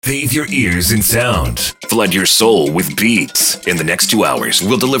Bathe your ears in sound. Flood your soul with beats. In the next 2 hours,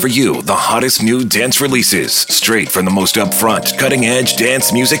 we'll deliver you the hottest new dance releases, straight from the most upfront, cutting-edge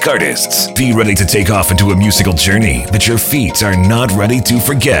dance music artists. Be ready to take off into a musical journey that your feet are not ready to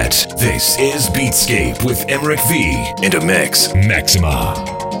forget. This is Beatscape with Emmerich V. and a mix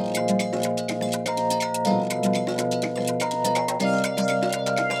Maxxima.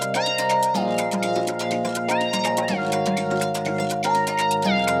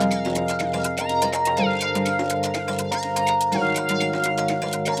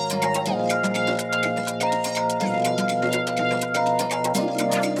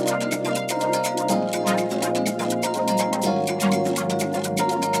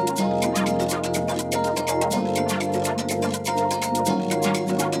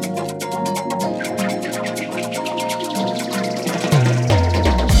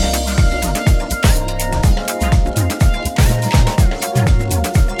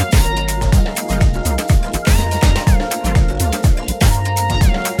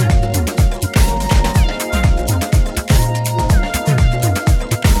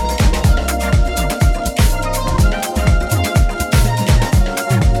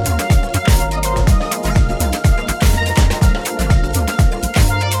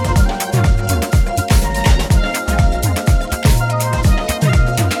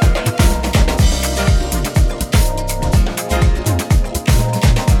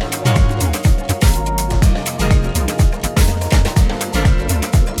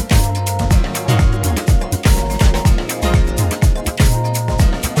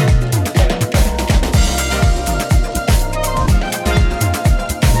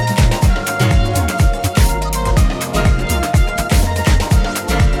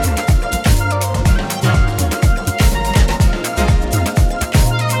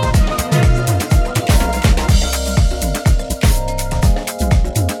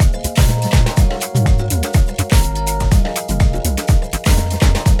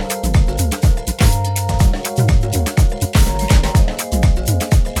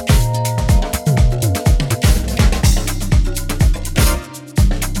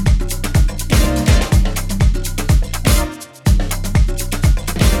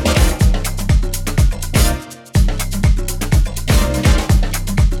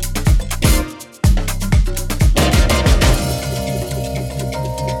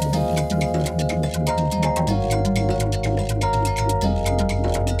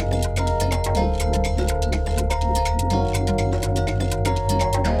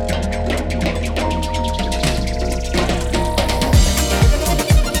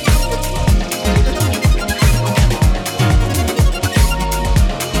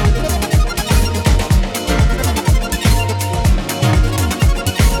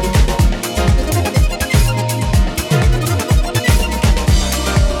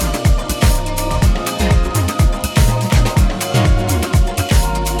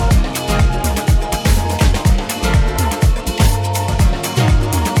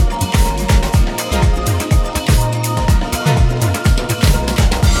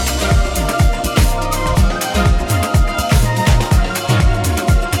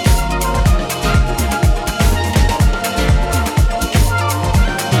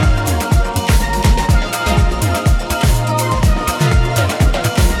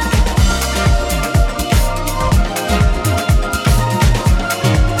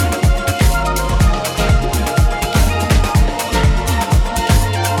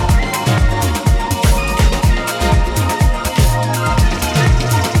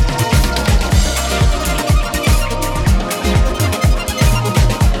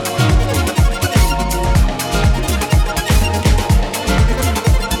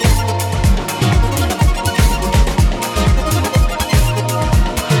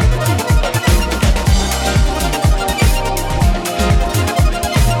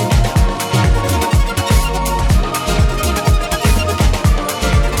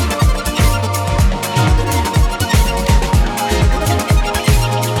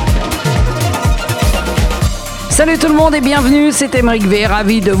 Salut tout le monde et bienvenue, c'est Emmerich V,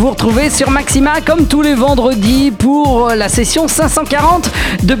 ravi de vous retrouver sur Maxxima comme tous les vendredis pour la session 540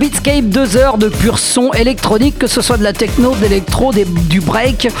 de Beatscape, 2 heures de pur son électronique, que ce soit de la techno, de l'électro, du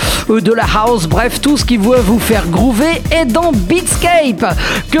break, de la house, bref, tout ce qui veut vous faire groover est dans Beatscape,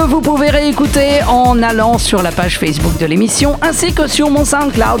 que vous pouvez réécouter en allant sur la page Facebook de l'émission, ainsi que sur mon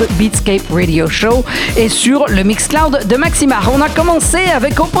SoundCloud Beatscape Radio Show et sur le Mixcloud de Maxxima. On a commencé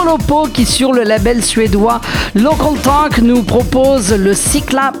avec Opolopo qui sur le label suédois Local Talk nous propose le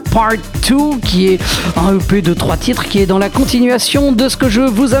Cycla Part 2, qui est un EP de 3 titres, qui est dans la continuation de ce que je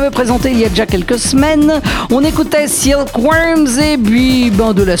vous avais présenté il y a déjà quelques semaines. On écoutait Silkworms et puis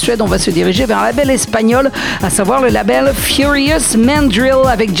de la Suède, on va se diriger vers un label espagnol, à savoir le label Furious Mandrill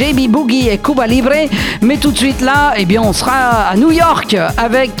avec JB Boogie et Cuba Libre. Mais tout de suite là, on sera à New York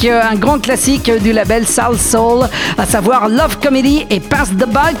avec un grand classique du label Soul Soul, à savoir Love Comedy et Pass the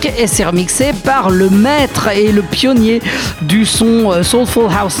Buck, et c'est remixé par le maître et le pionnier du son Soulful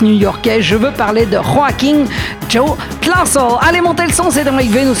House new-yorkais. Je veux parler de Joaquin Joe Classel. Allez, montez le son, c'est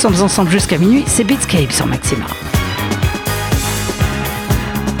Dominique V, nous sommes ensemble jusqu'à minuit, c'est Beatscape sur Maxxima.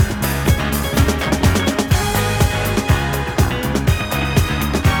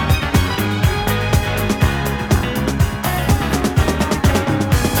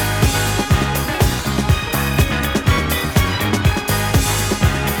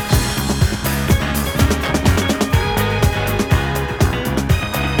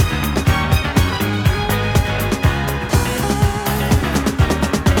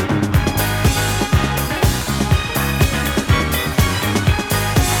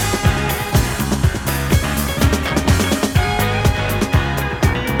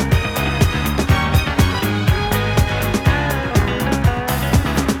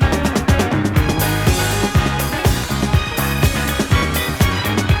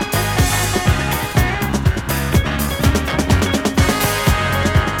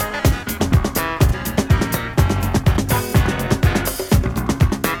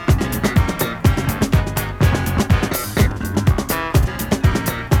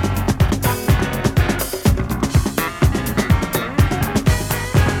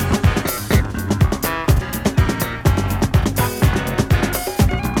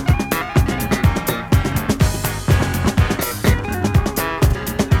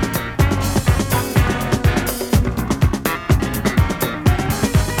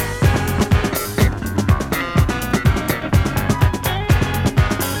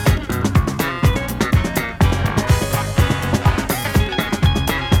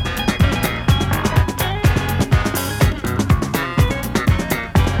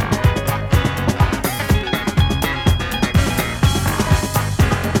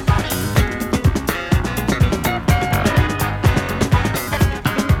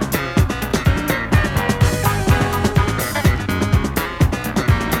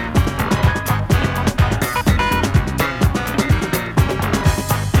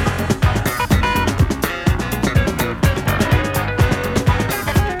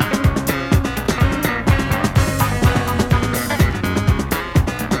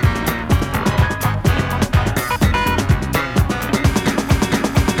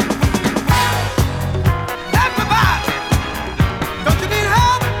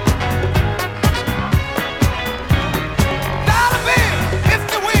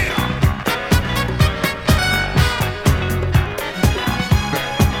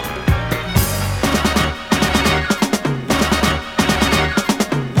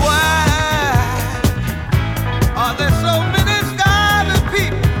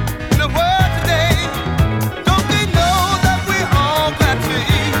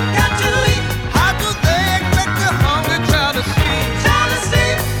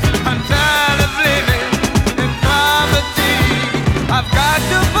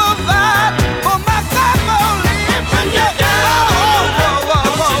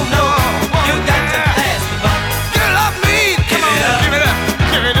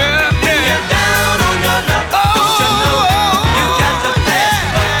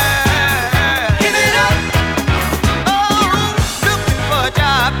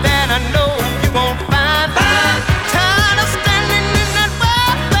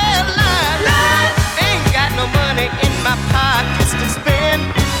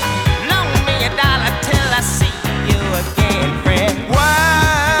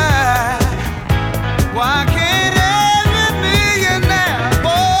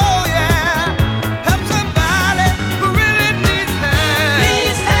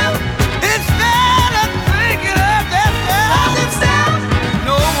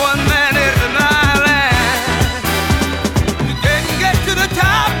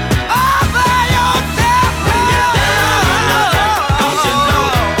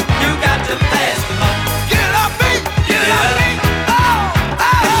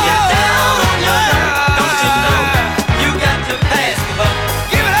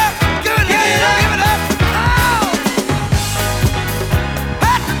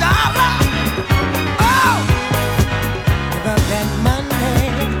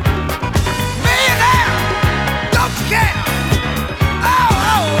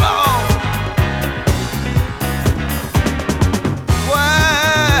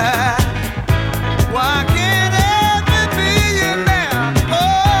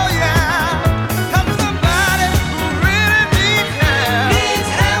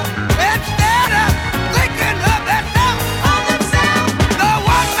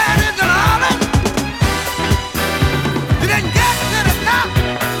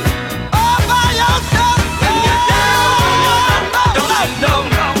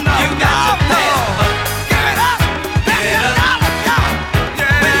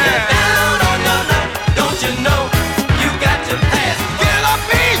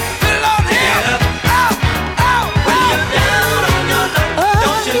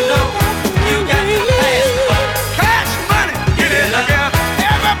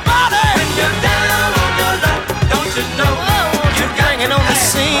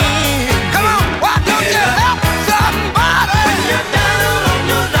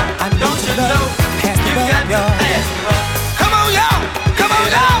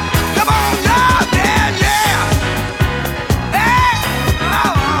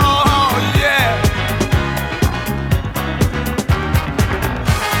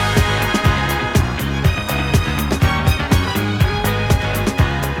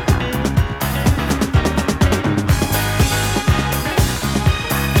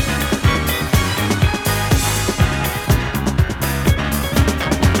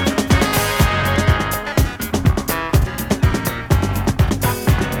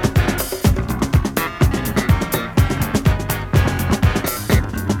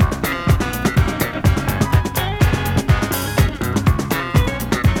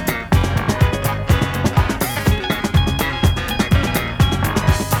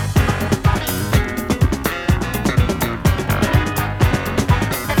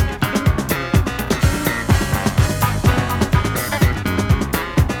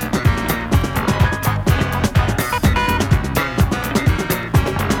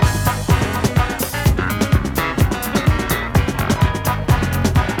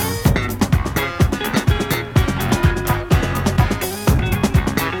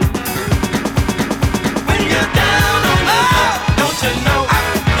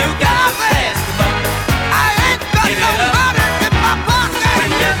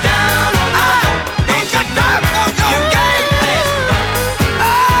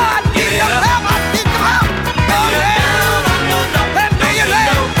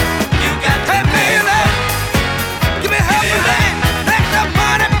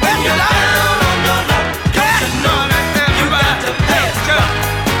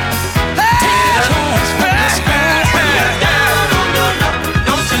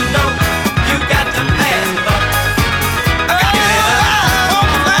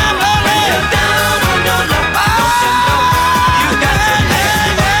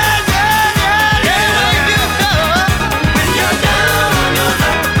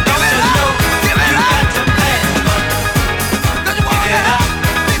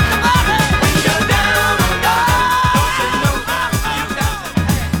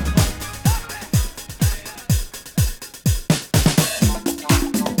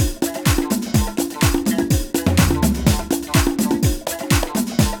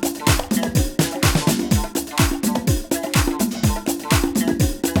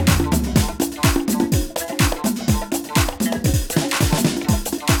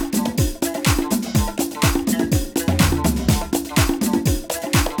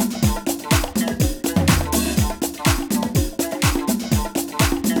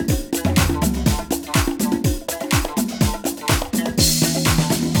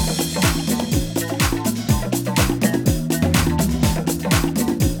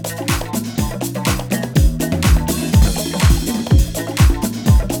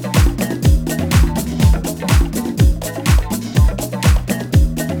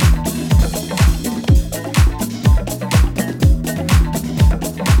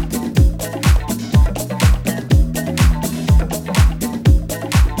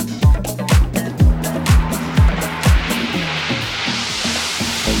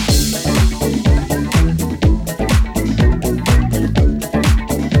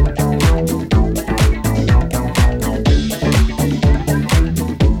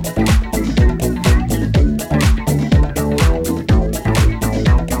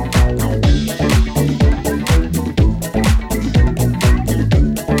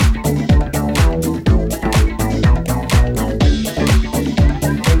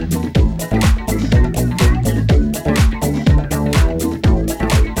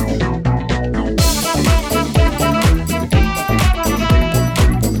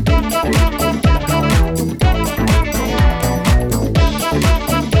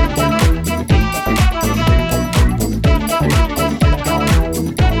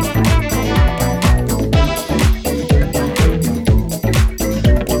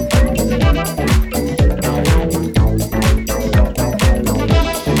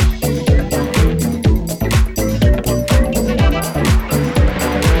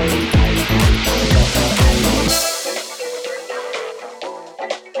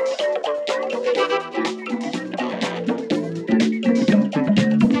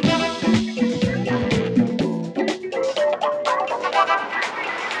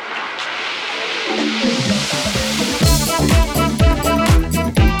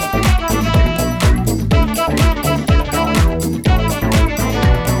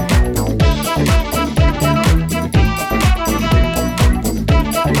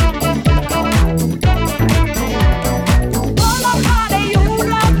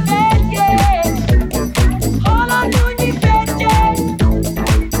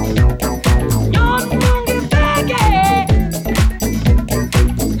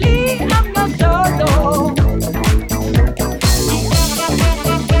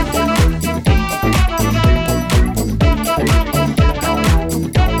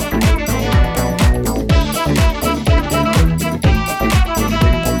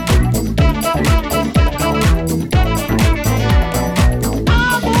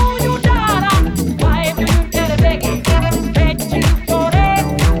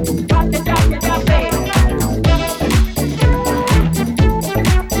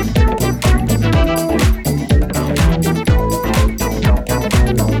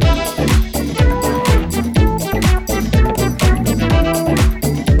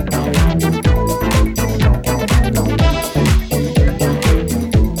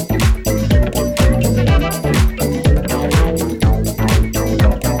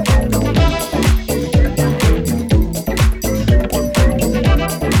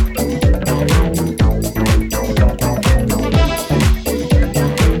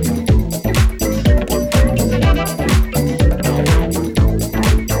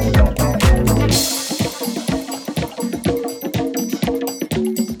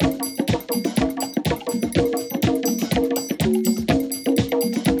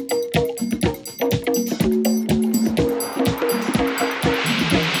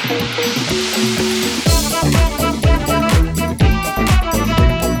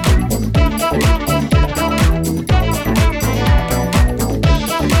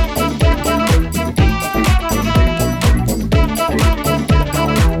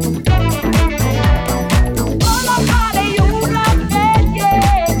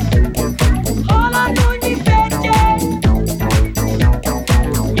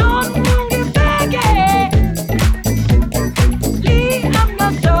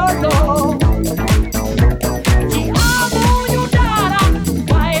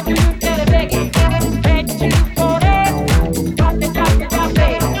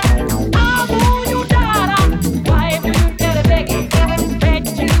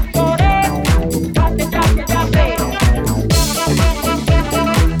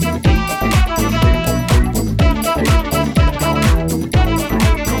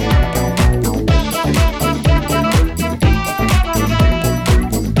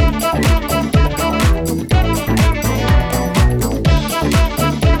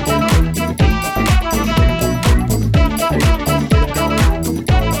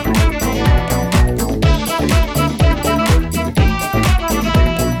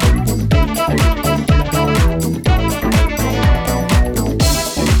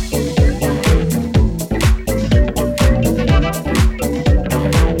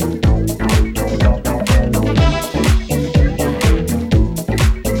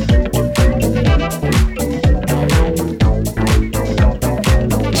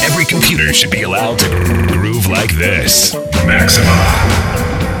 computers should be allowed to groove like this. Maxxima.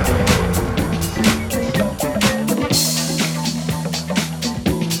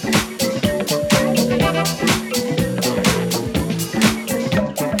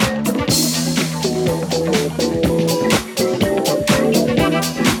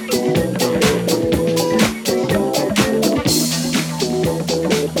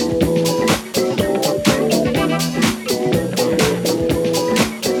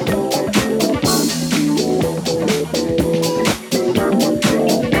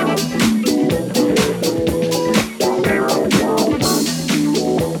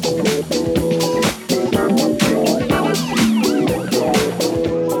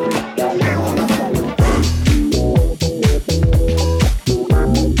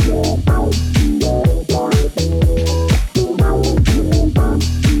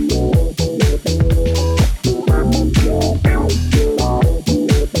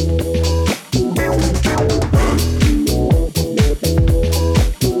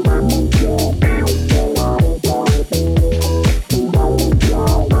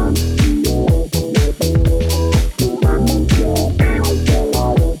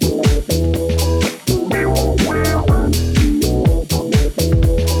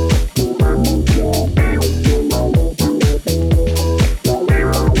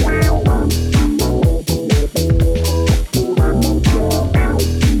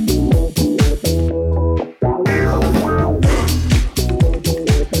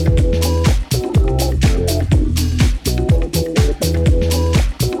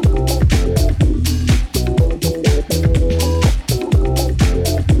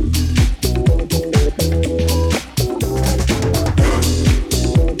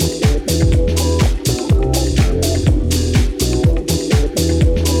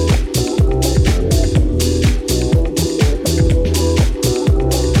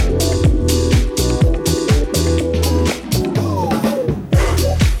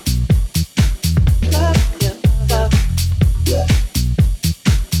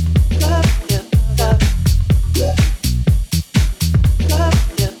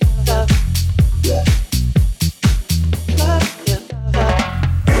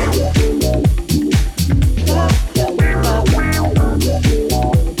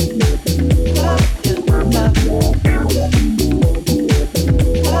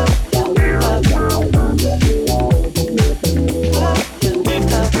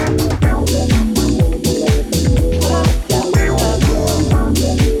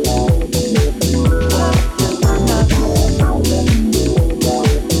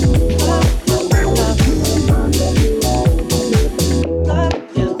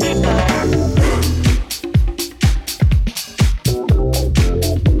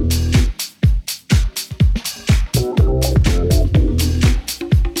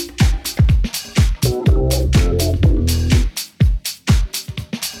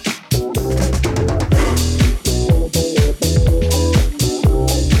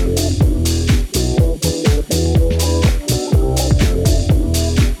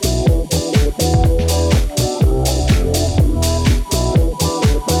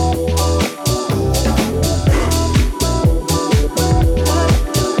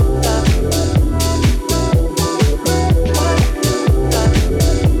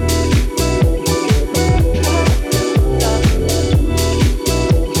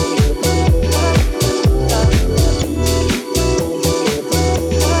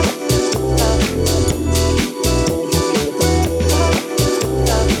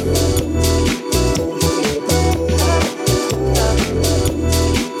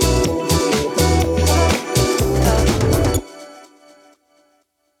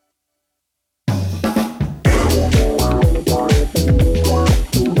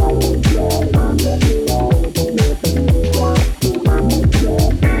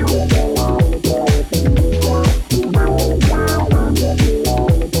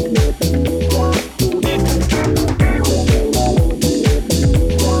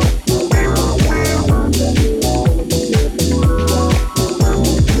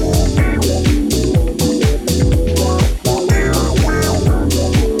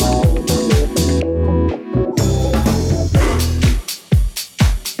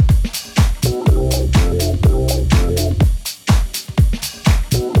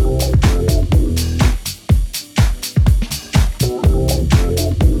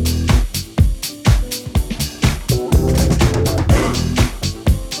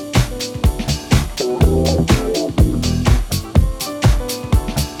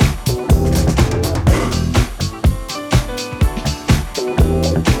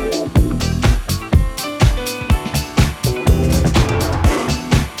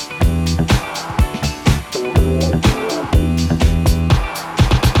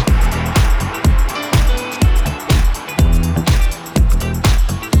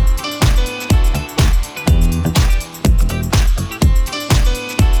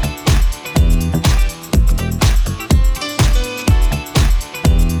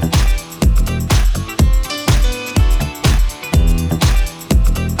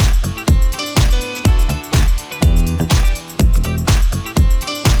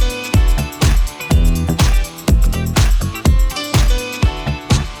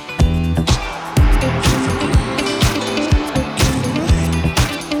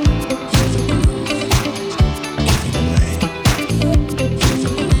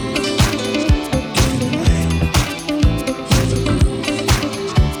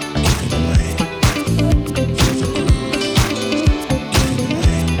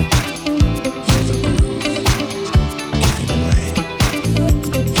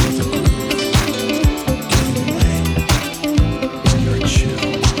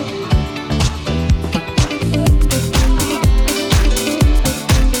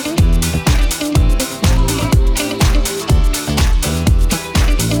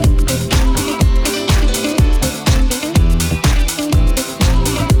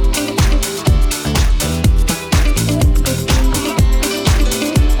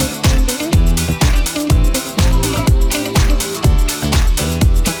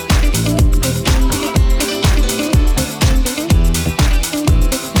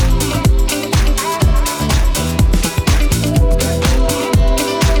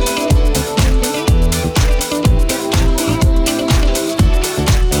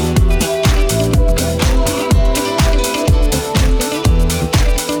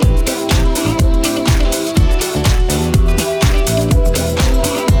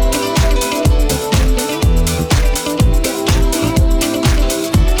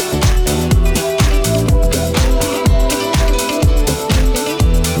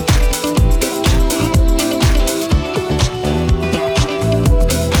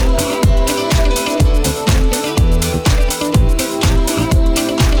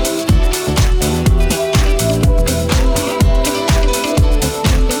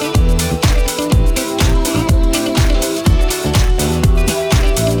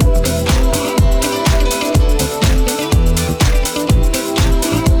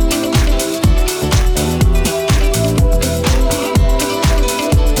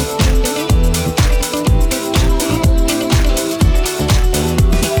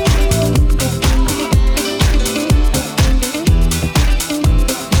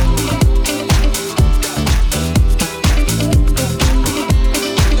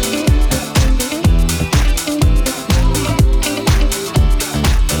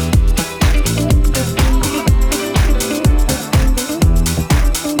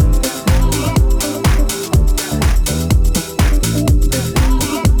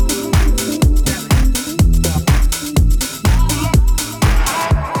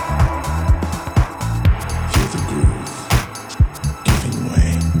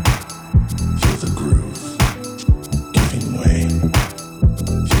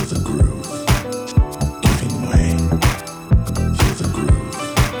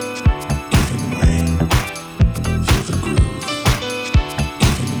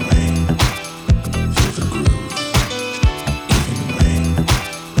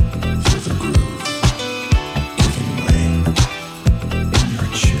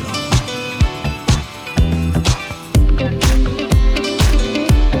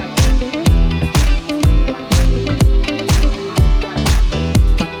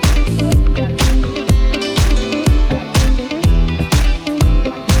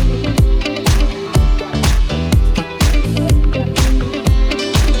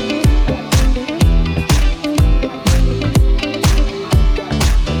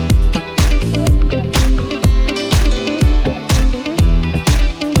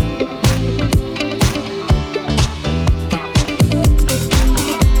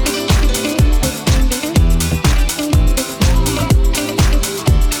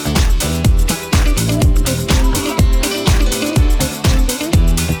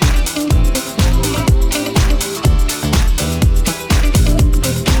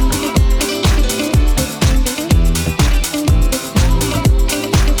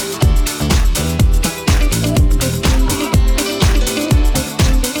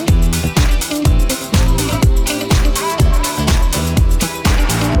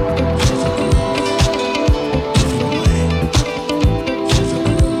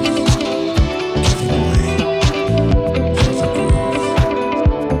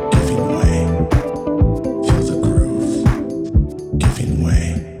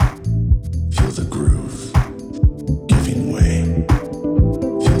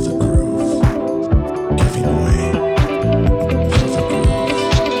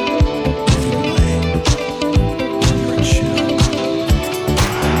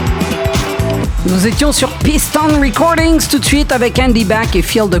 Nous étions sur Piston Recordings tout de suite avec Andy Back et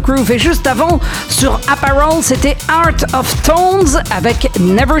Feel the Groove. Et juste avant, sur Apparel, c'était Art of Tones avec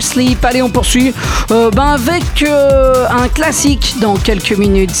Never Sleep. Allez, on poursuit avec un classique dans quelques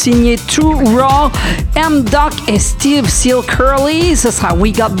minutes, signé Too Raw, M-Doc et Steve Seal Curly. Ce sera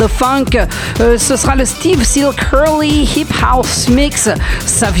We Got the Funk. Ce sera le Steve Seal Curly Hip House Mix.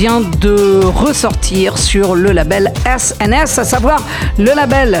 Ça vient de ressortir sur le label SNS, à savoir le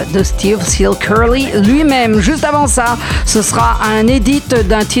label de Steve Seal Curly lui-même. Juste avant ça, ce sera un edit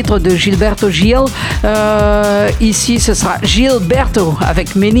d'un titre de Gilberto Gil. Ici, ce sera Gilberto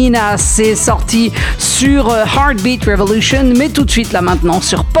avec Menina. C'est sorti sur Heartbeat Revolution, mais tout de suite là maintenant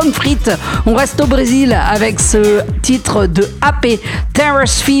sur Pommes Frites. On reste au Brésil avec ce titre de AP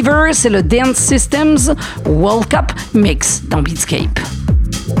Terrace Fever. C'est le Dance Systems World Cup Mix dans Beatscape.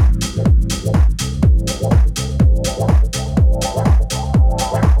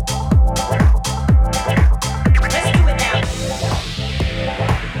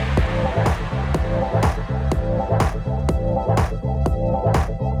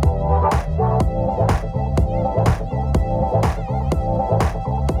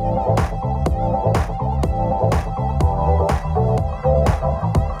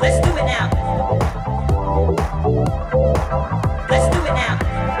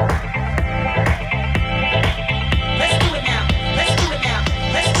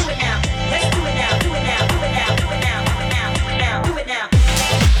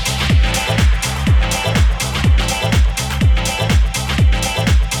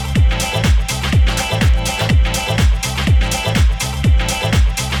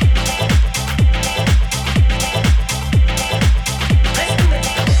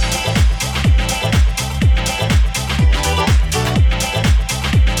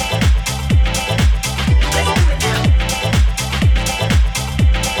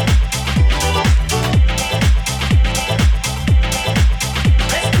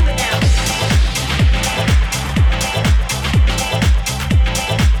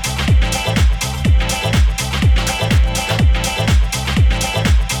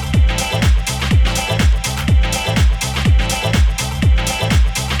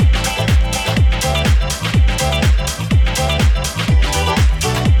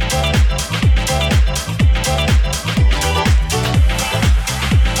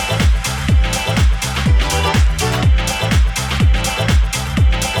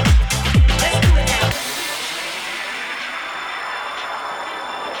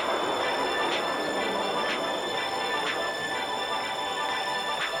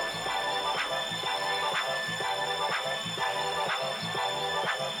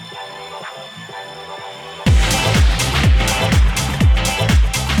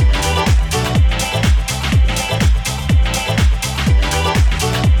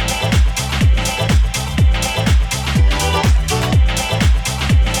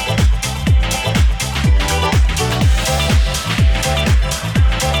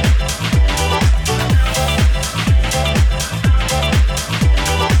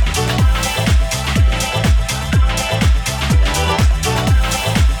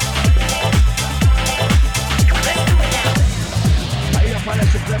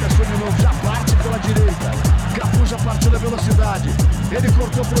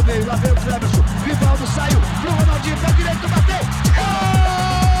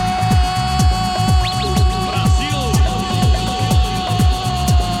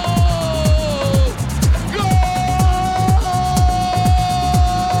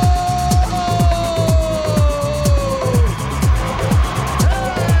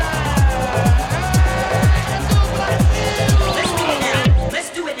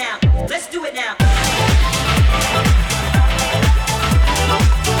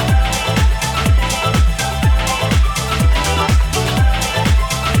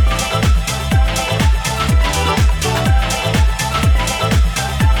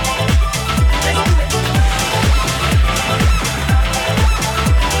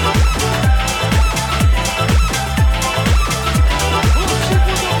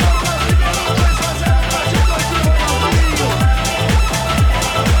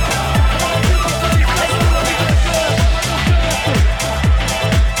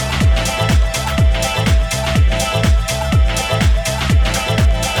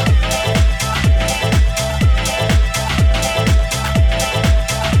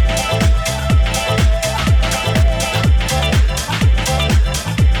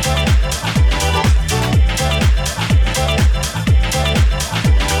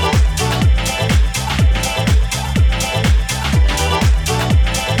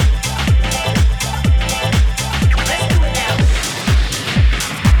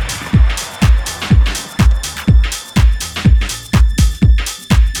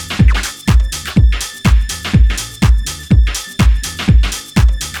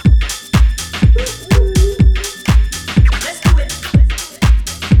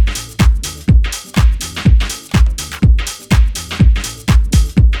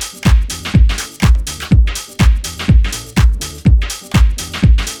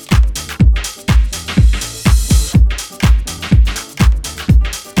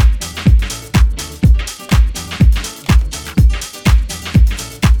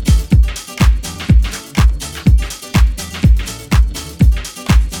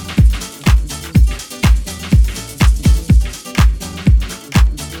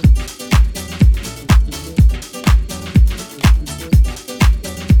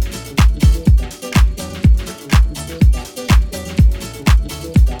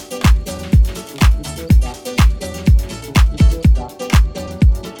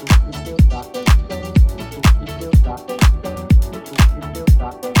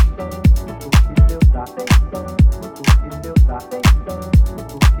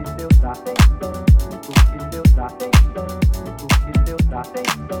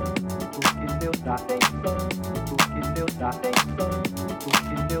 classic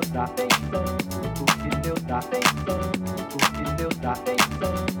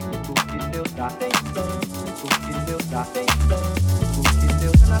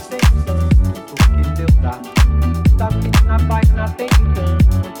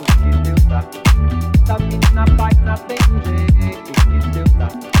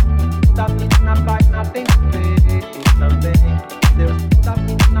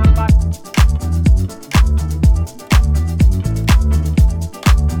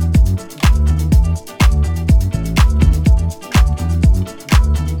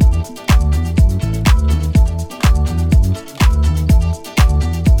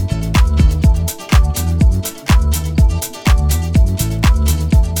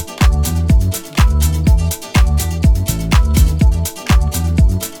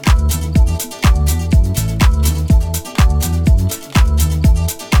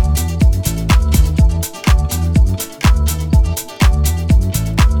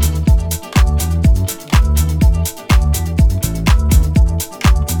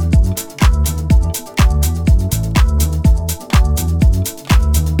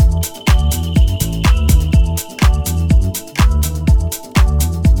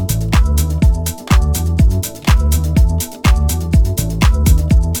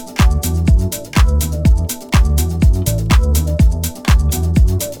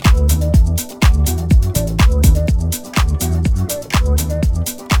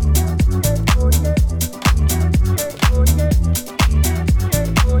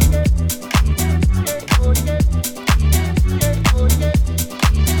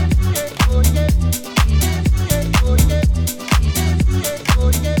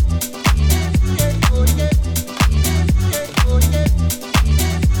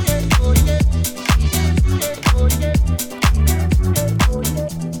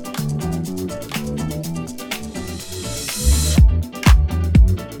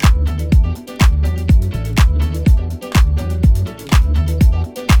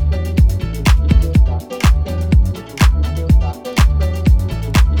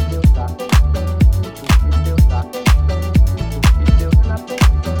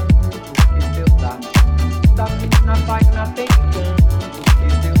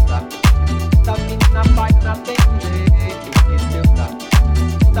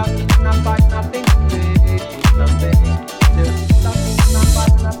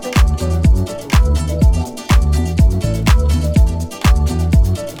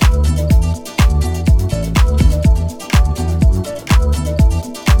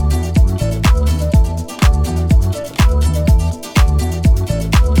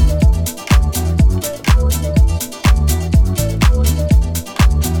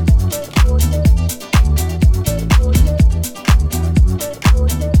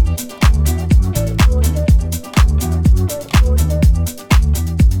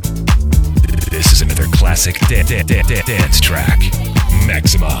dance track,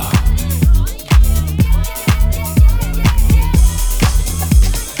 Maxxima.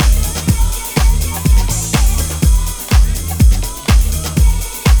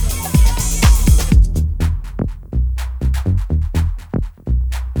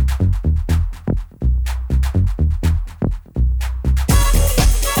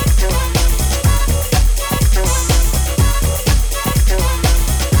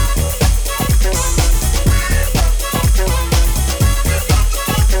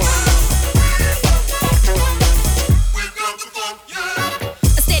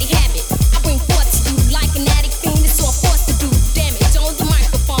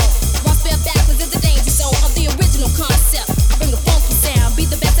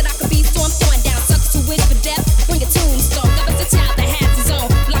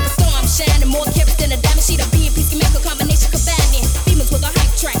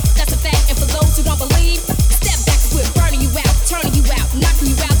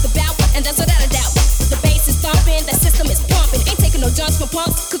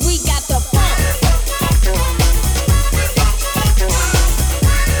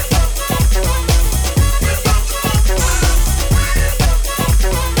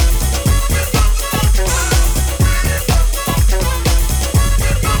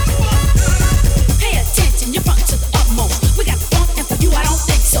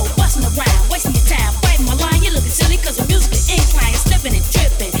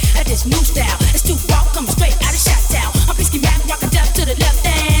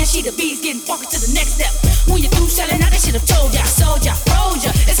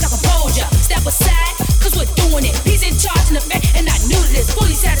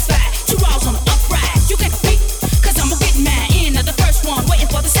 Fully satisfied, two rolls on the upright. You can't compete, cause I'm gonna get mine in. Now the first one.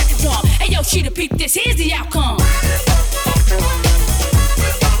 want you to peep this. Here's the outcome.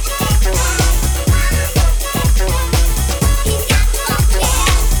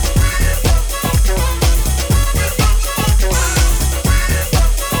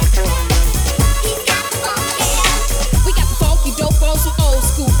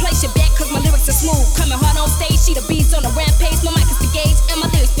 Smooth, coming hard on stage, she the beats on a rampage. My mic is the gauge, and my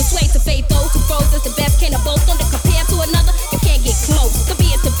lyrics persuade to fade those who froze. That's the best, can't boast on to compare to another. You can't get close. The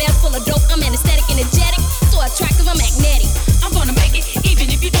beat is the best, full of dope. I'm anesthetic, energetic, so attractive, I'm magnetic. I'm gonna make it,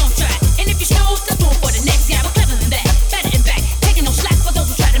 even if you don't try. And if you snooze, let's move for the next guy. I'm clever than that, better in fact. Taking no slack for those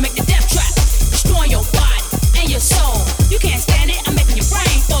who try to make the death trap. Destroying your body and your soul. You can't stand it, I'm making your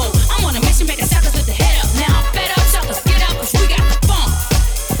brain fold. I'm on a mission, making suckers with the head up. Now I'm fed up, suckers, get out, 'cause we got the funk.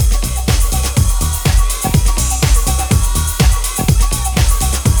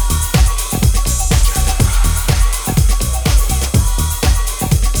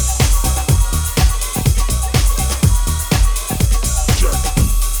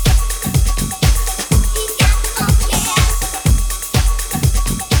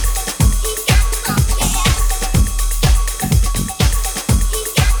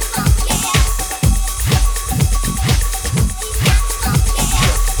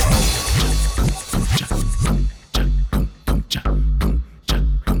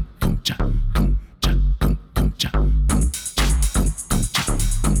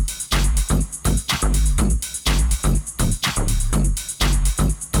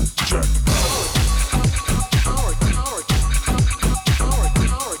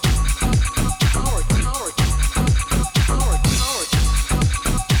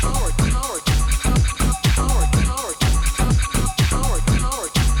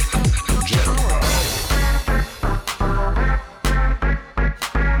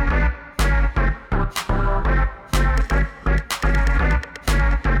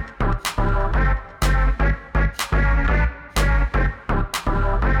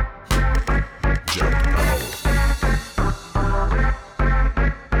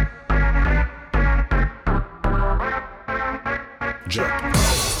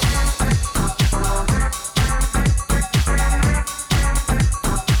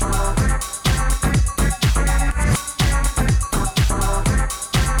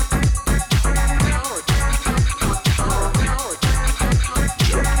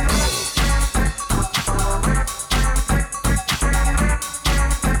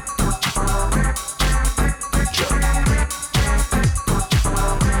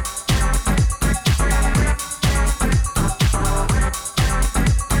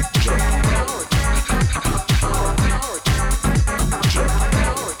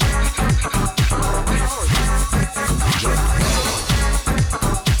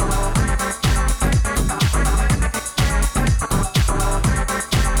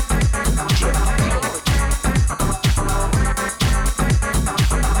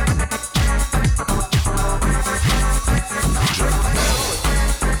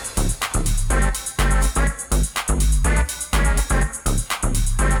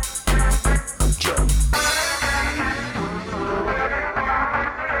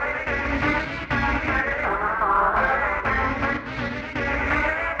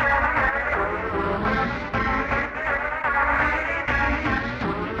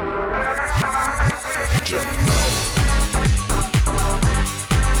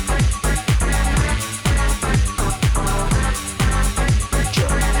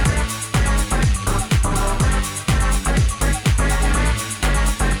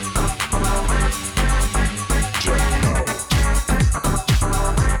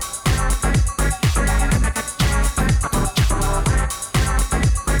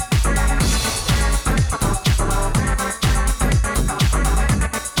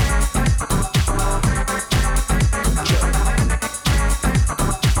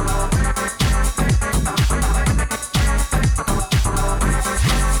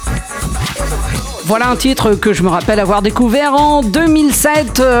 Voilà un titre que je me rappelle avoir découvert en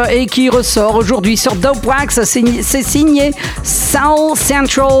 2007 et qui ressort aujourd'hui sur Dope Wax. C'est signé Soul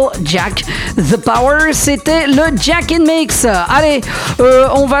Central Jack. The Power, c'était le Jack in Mix. Allez,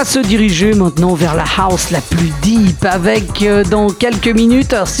 on va se diriger maintenant vers la house la plus deep avec dans quelques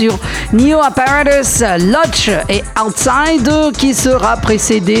minutes sur Neo Apparatus, Lodge et Outside qui sera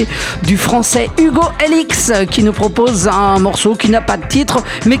précédé du français Hugo Elix qui nous propose un morceau qui n'a pas de titre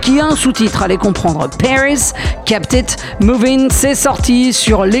mais qui a un sous-titre, allez comprendre. titre Paris, Kept It Moving. C'est sorti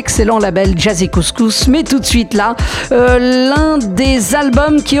sur l'excellent label Jazzy Couscous. Mais tout de suite là, l'un des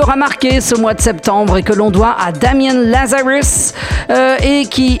albums qui aura marqué ce mois de septembre et que l'on doit à Damien Lazarus et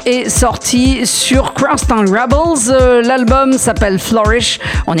qui est sorti sur Crosstown Rebels. L'album s'appelle Flourish.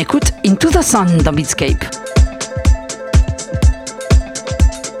 On écoute Into the Sun dans Beatscape.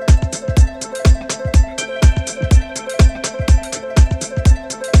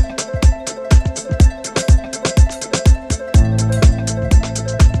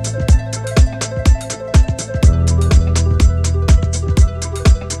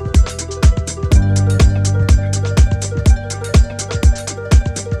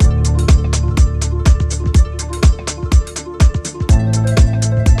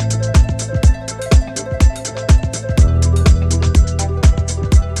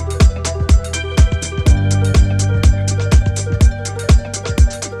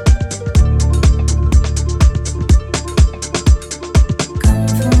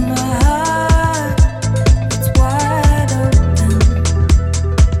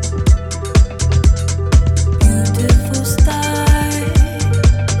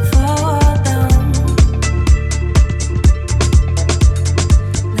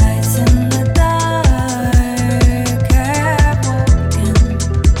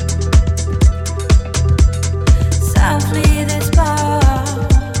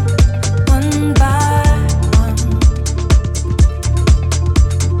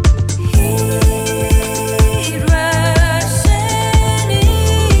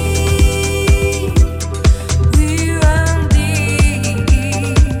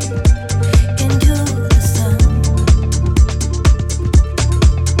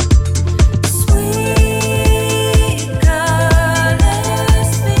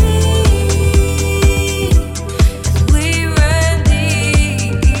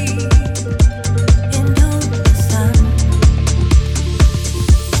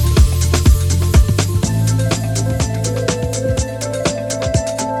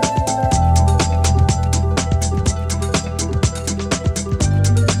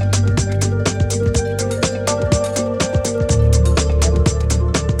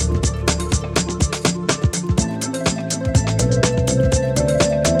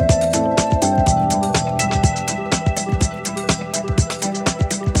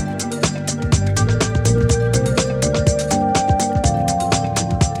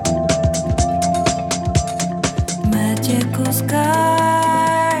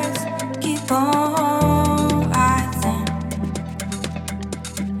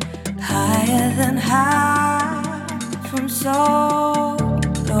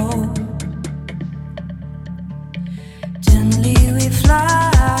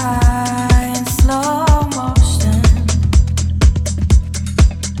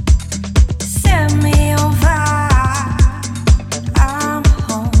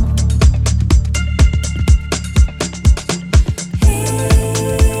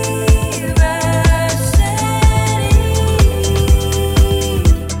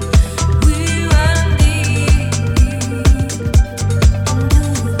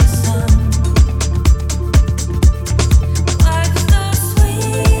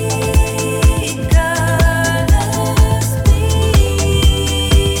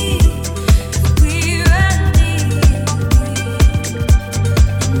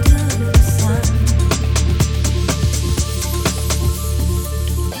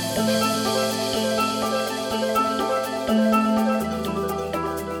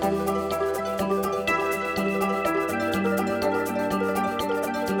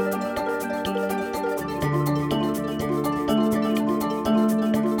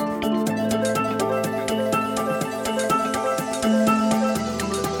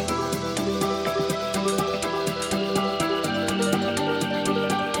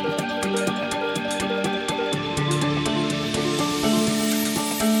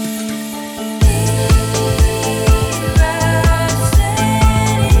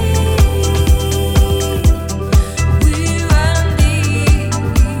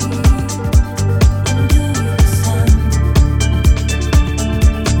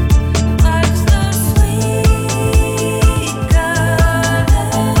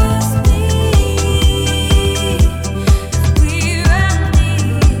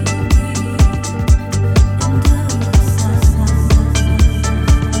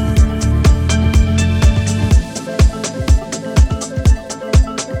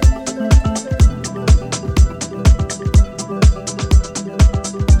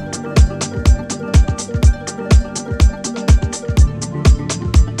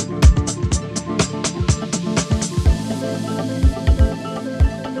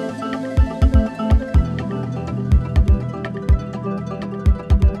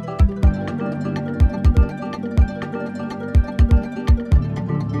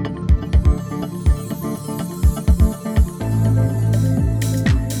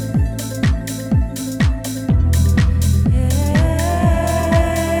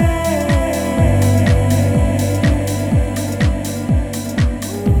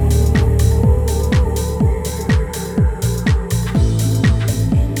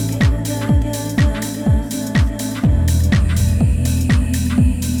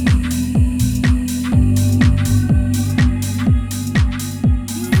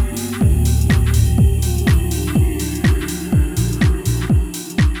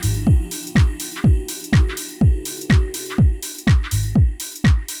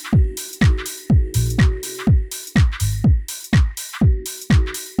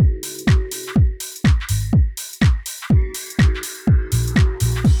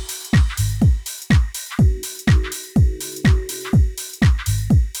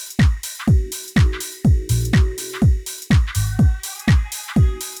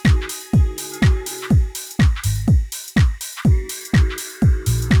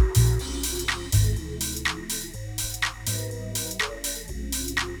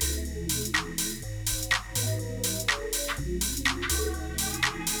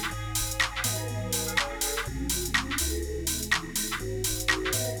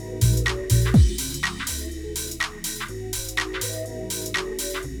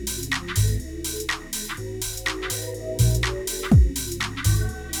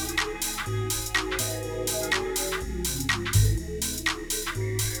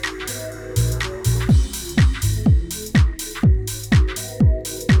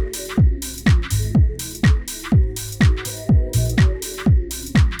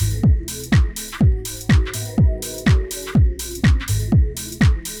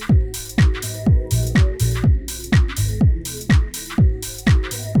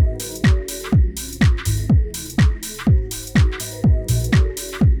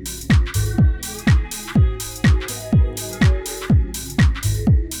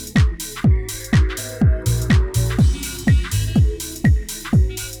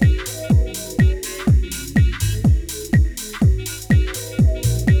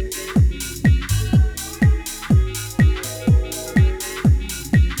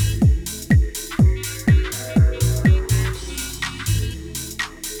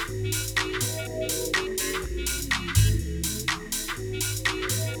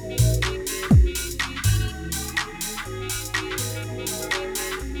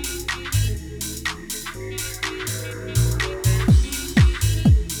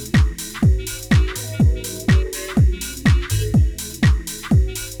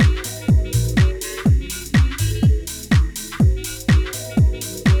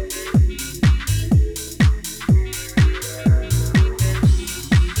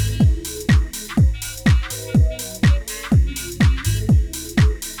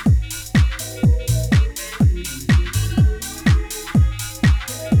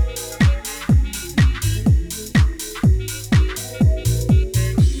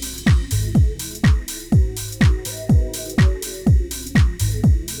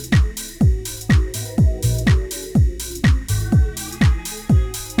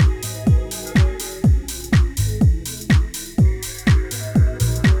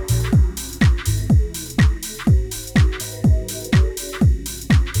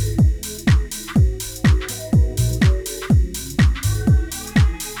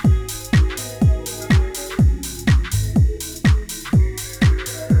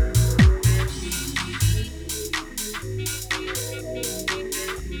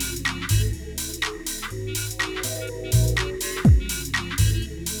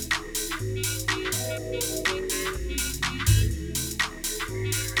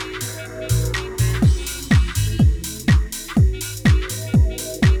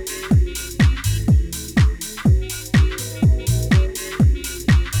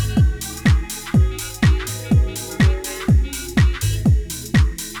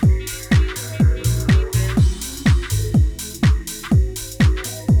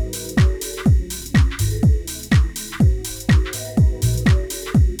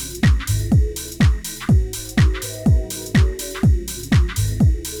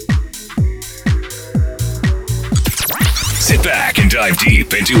 back and dive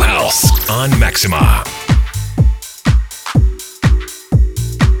deep into house on Maxxima.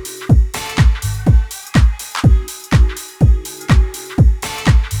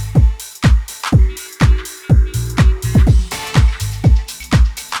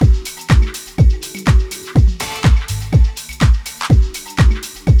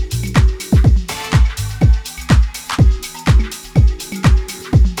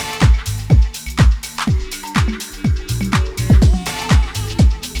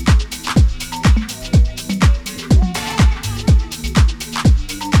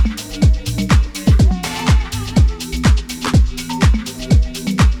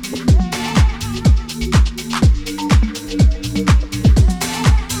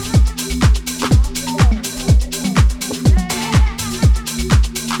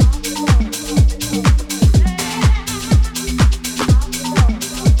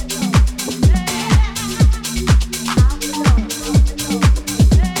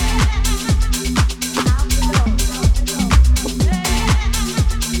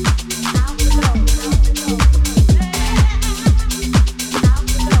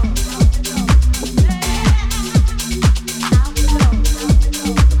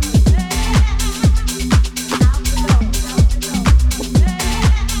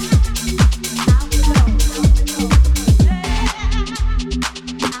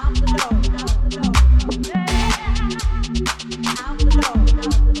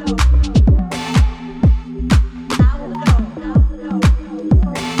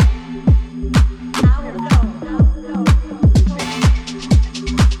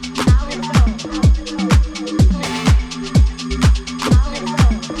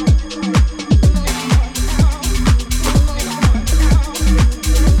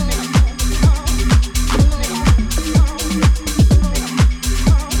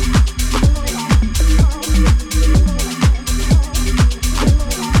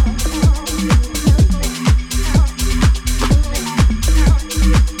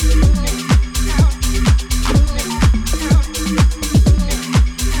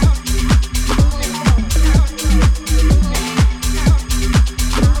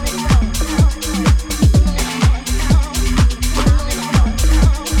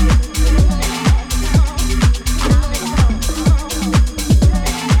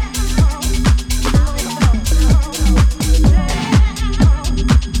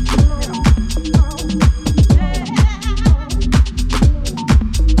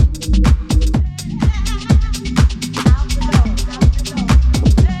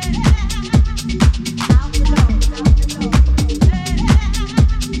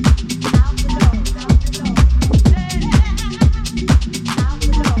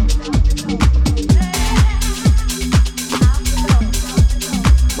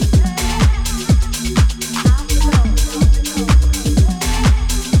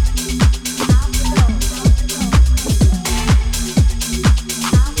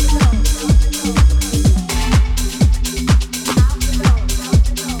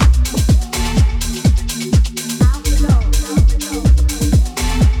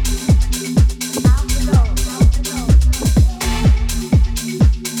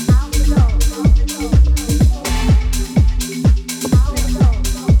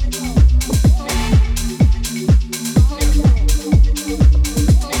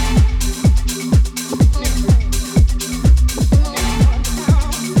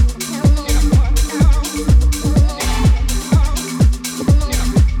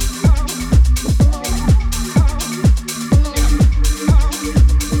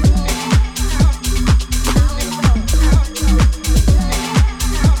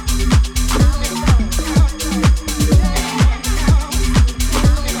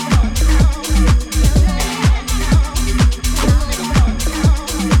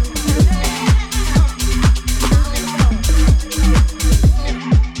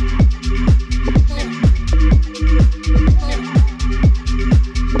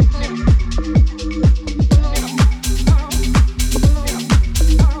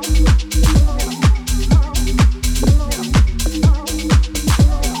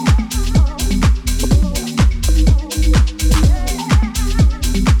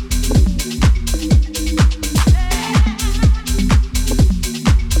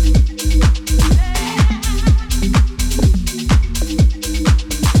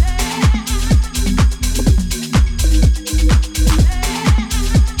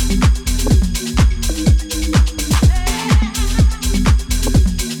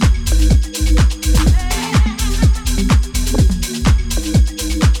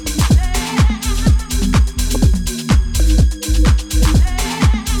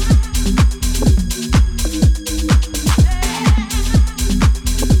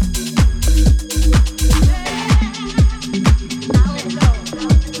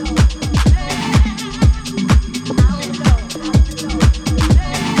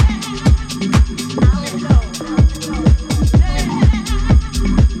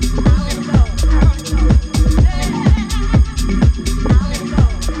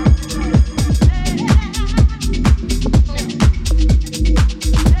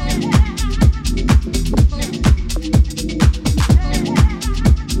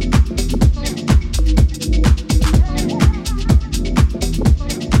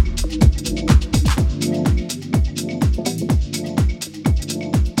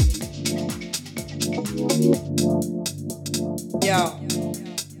 Yo.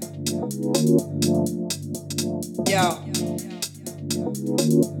 Yo.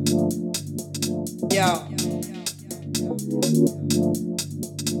 Yo.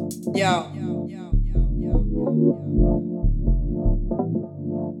 Yo.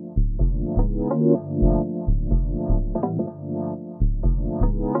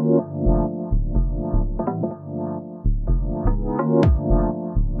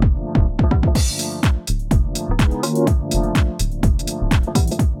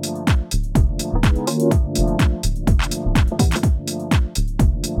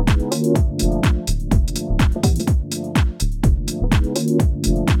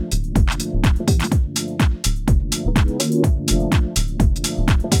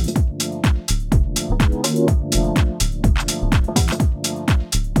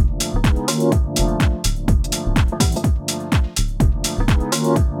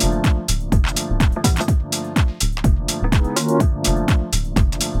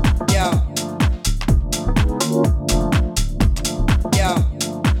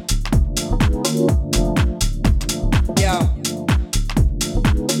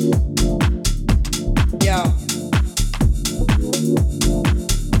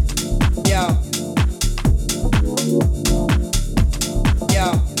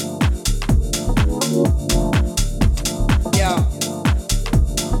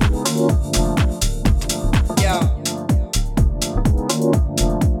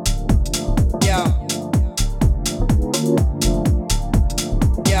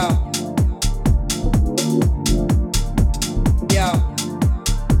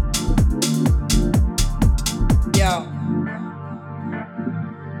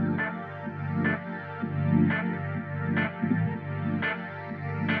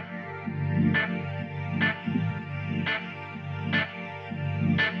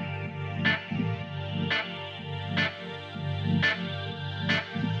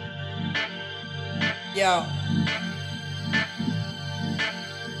 Yo.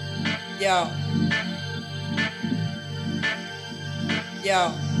 Yo. Yo. Yo.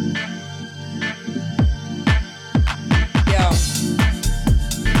 Yo.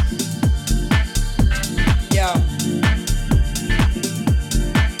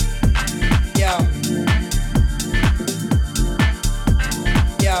 Yo.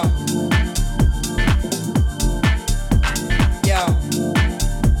 Yo.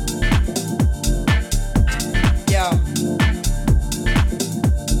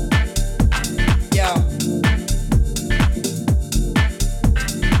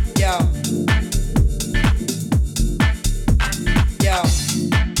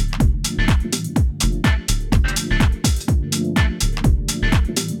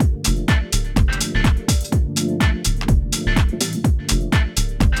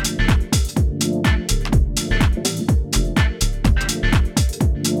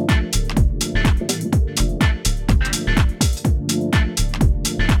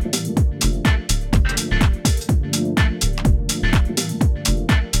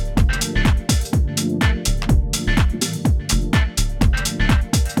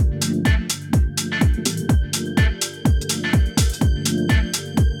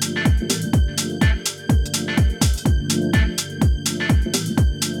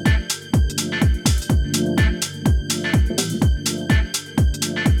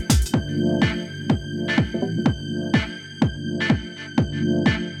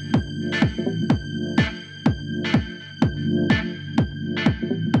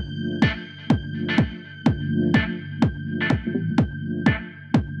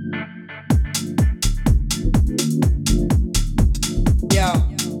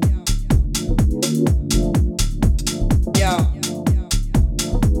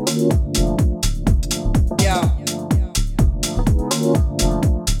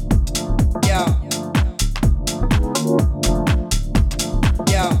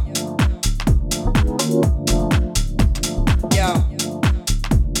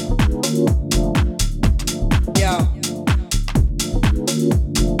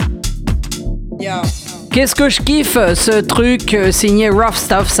 Qu'est-ce que je kiffe ce truc signé Rough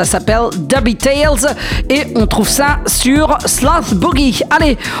Stuff, ça s'appelle Dubby Tales et on trouve ça sur Sloth Boogie.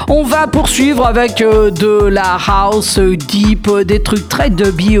 Allez, on va poursuivre avec de la house deep, des trucs très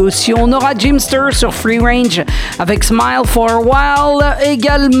dubby aussi. On aura Jimster sur Free Range avec Smile for a While.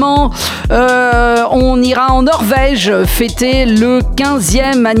 Également, on ira en Norvège fêter le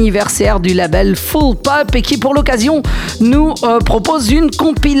 15e anniversaire du label Full Pop et qui pour l'occasion nous propose une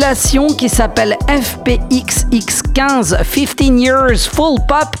compilation qui s'appelle FPX XX15 15 Years Full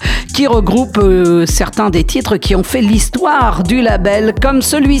Pop qui regroupe certains des titres qui ont fait l'histoire du label, comme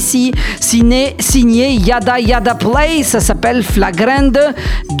celui-ci, signé Yada Yada Play. Ça s'appelle Flagrande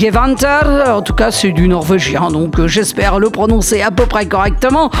Gevanter. En tout cas, c'est du norvégien, donc j'espère le prononcer à peu près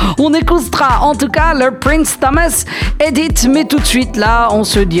correctement. On écoutera en tout cas le Prince Thomas Edit, mais tout de suite là, on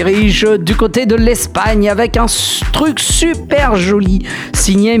se dirige du côté de l'Espagne avec un truc super joli,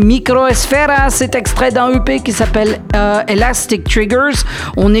 signé Microesfera. C'est extrait d'un EP qui s'appelle Elastic Triggers.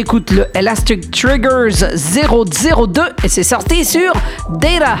 On écoute le Elastic Triggers 002 et c'est sorti sur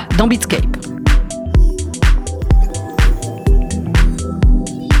Data dans Beatscape.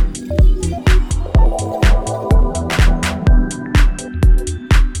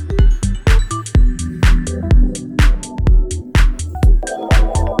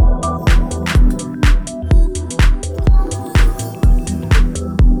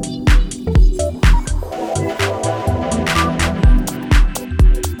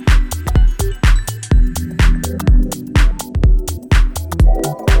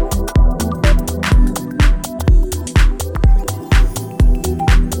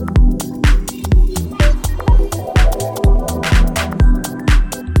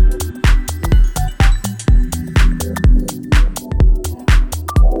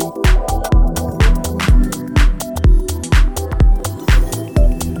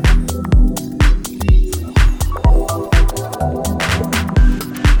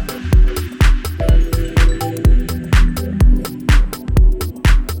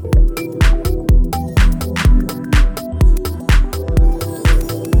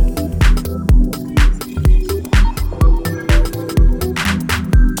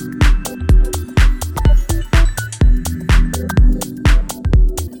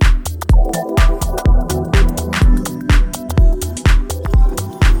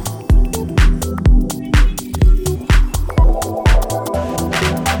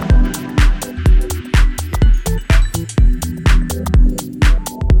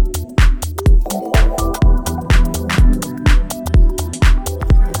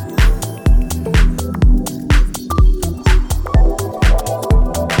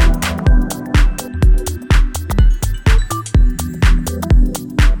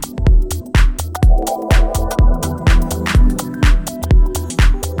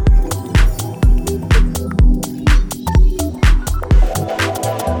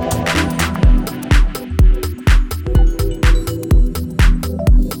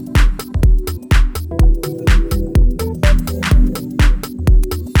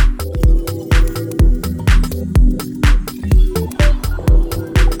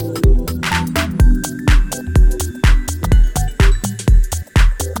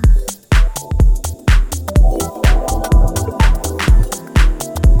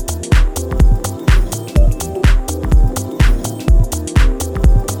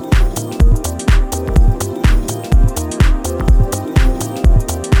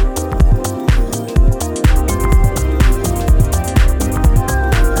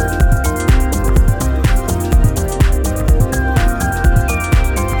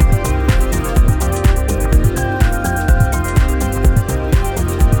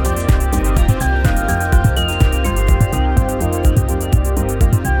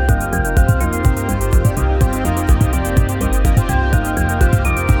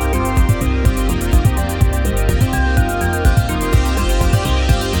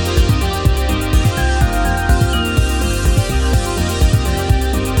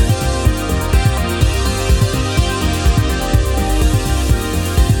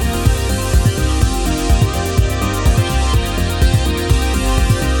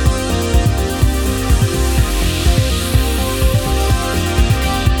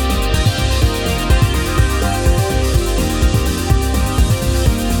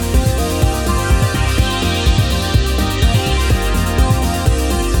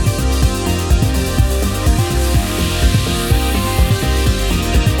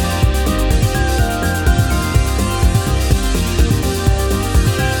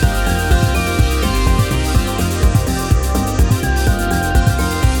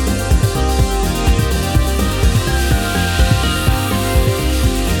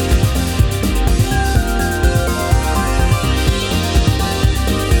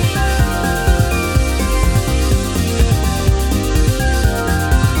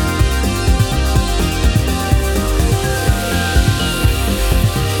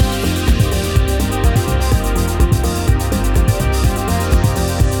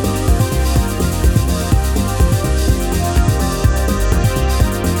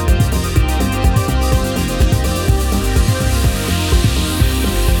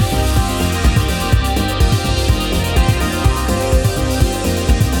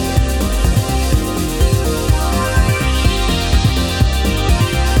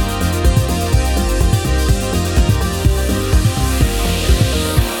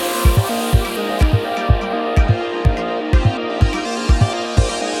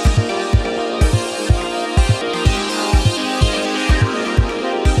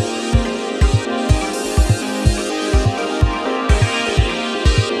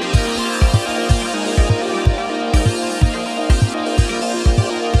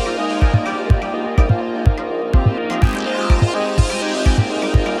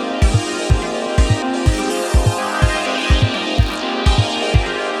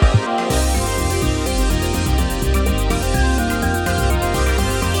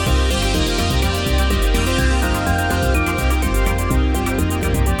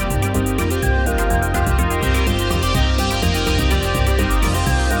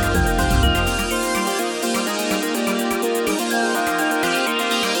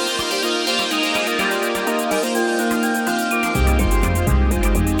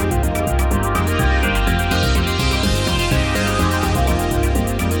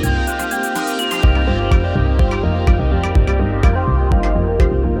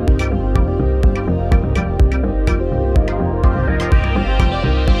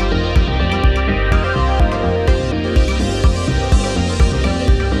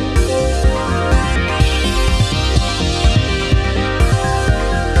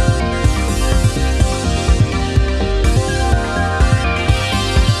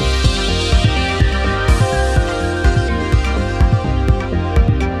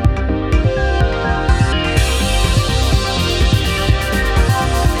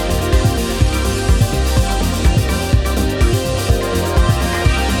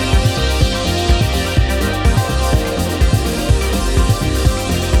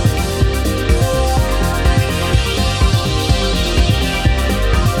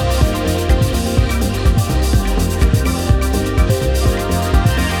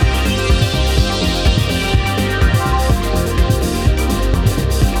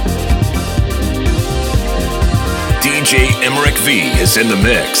 DJ Emmerich V is in the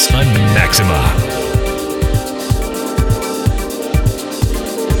mix on Maxxima.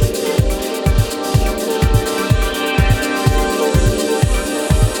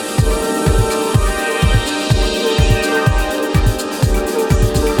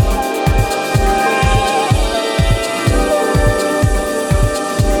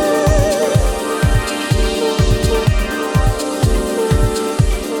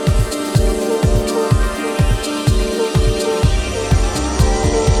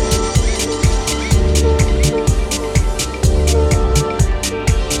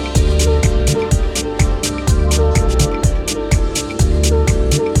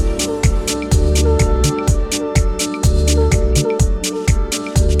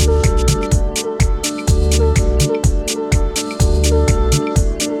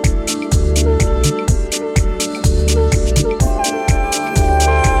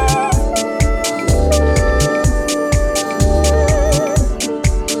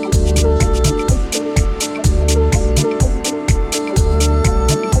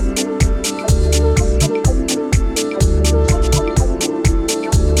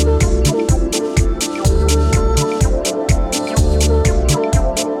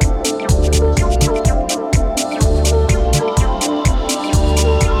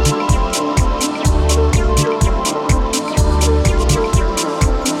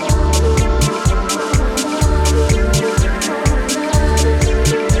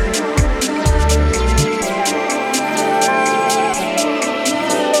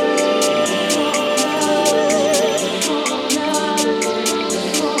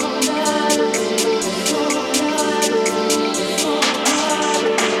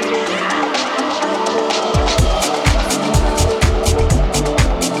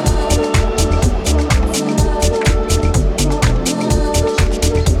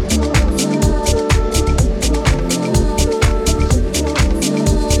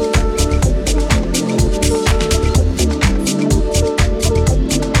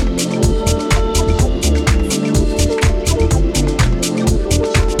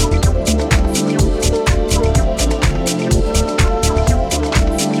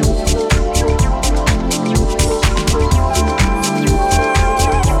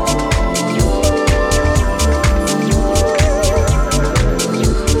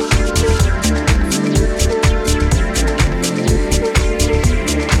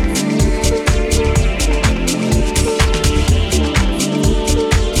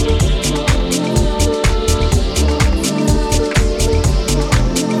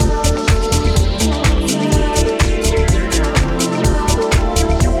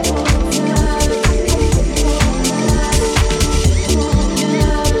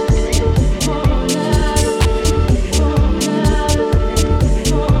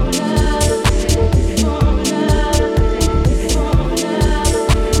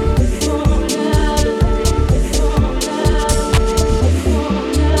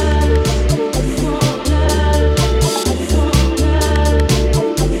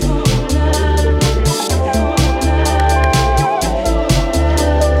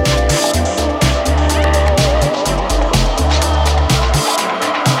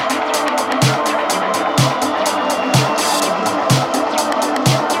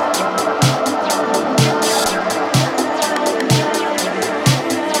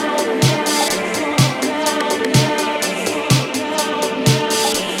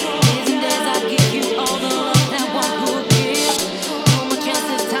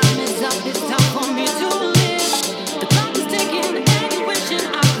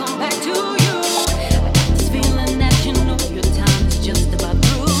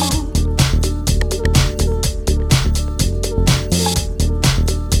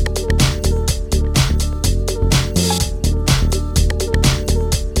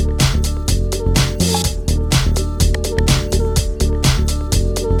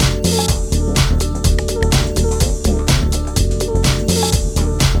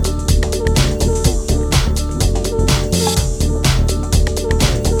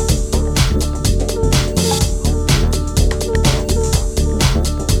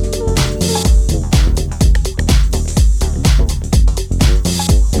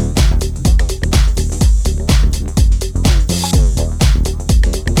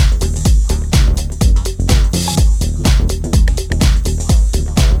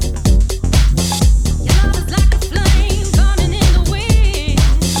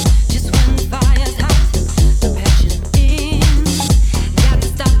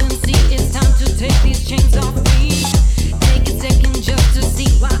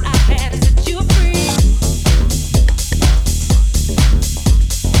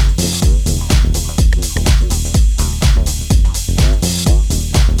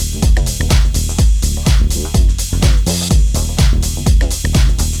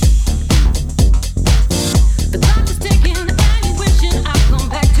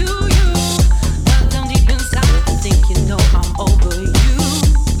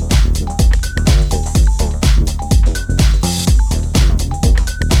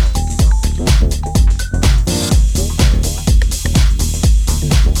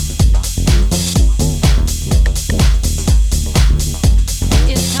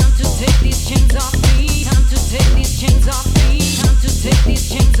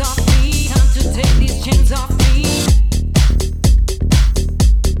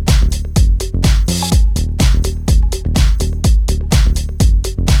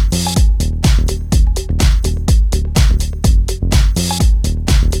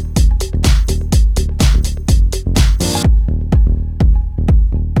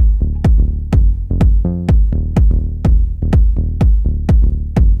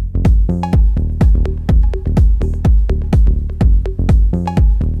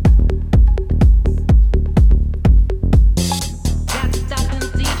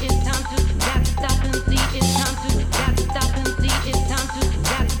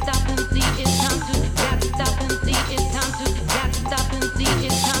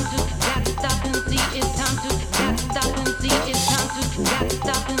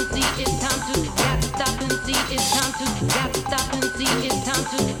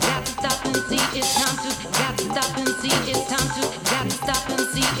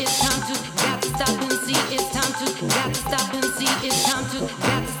 it's time to, got to stop and see, it's time to, got to stop and see, it's time to,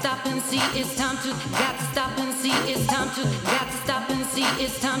 got to stop and see, it's time to, got to stop and see, it's time to, got to stop and see,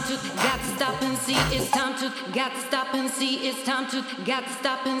 it's time to, got to stop and see, it's time to, got to stop and see, it's time to, got to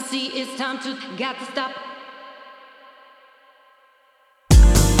stop and see, it's time to, got to stop.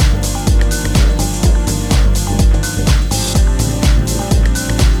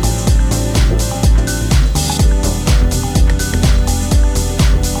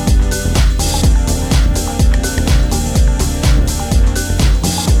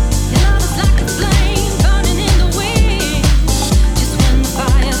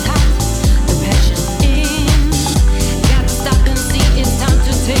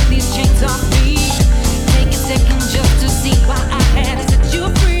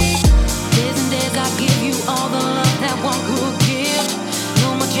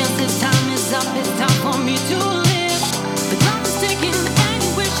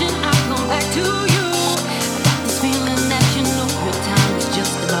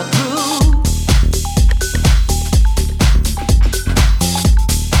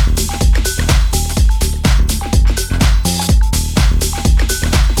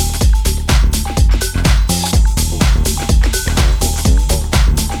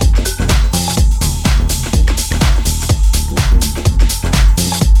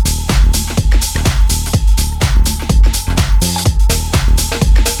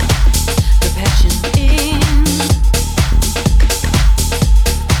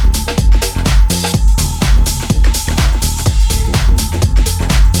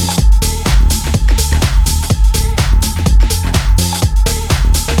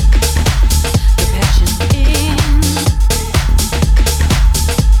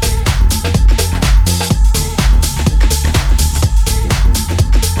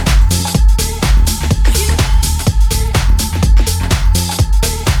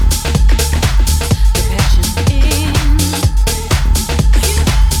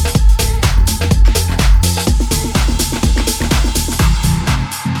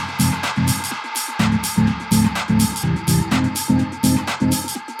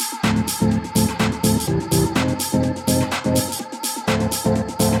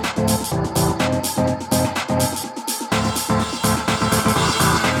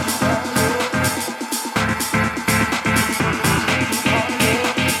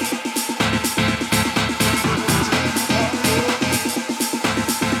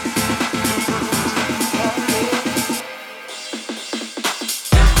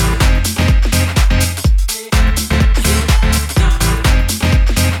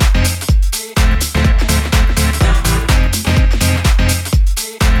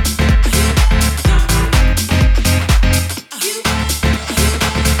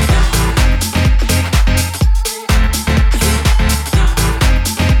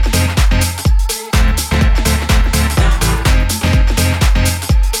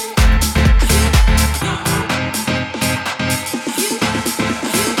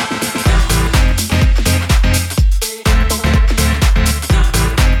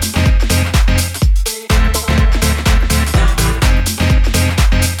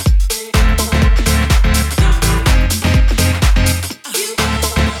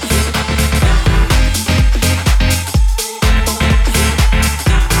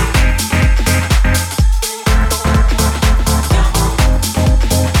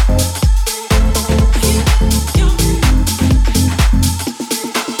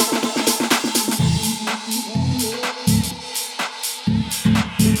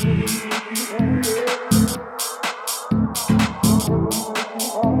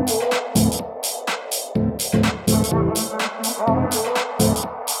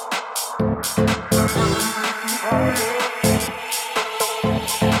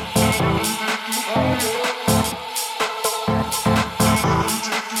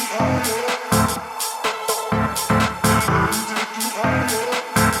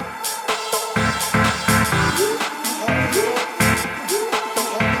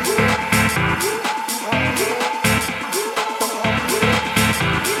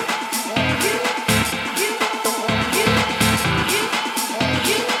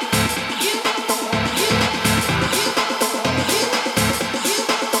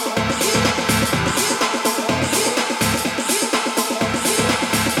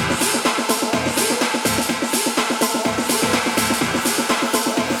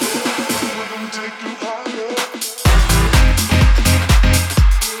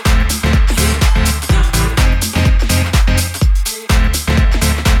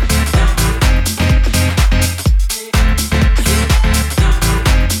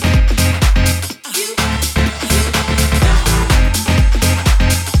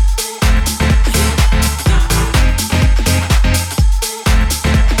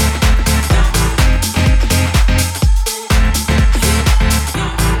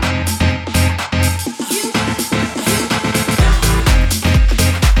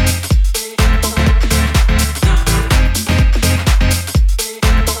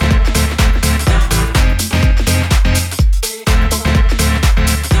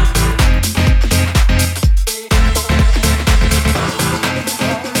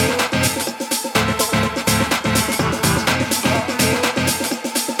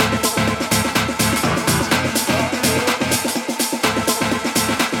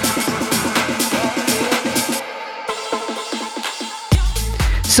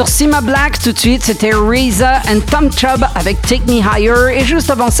 Sur Sima Black, tout de suite, c'était Reza and Tom Chubb avec Take Me Higher. Et juste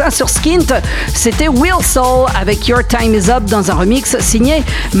avant ça, sur Skint, c'était Will Soul avec Your Time Is Up dans un remix signé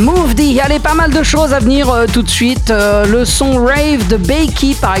Move D. Allez, pas mal de choses à venir tout de suite. Le son Rave de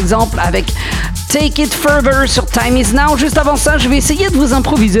Bakey, par exemple, avec Take It Further sur Time Is Now. Juste avant ça, je vais essayer de vous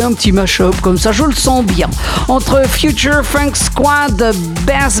improviser un petit mashup, comme ça je le sens bien. Entre Future Funk Squad,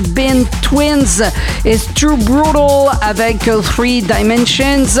 Bass Bin Twins et True Brutal avec Three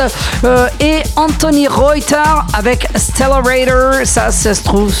Dimensions et Anthony Reuter avec Stellarator. Ça se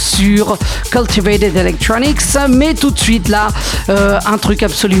trouve sur Cultivated Electronics. Mais tout de suite là, un truc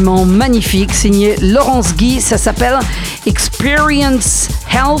absolument magnifique signé Laurence Guy. Ça s'appelle Experience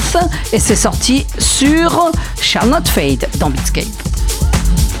Health et c'est sorti sur Shall Not Fade dans Beatscape.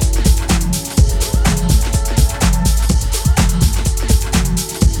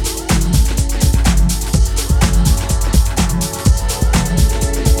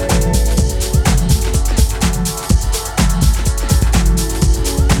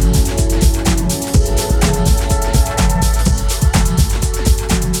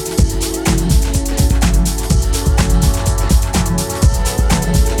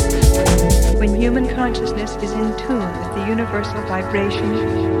 Consciousness is in tune with the universal vibration.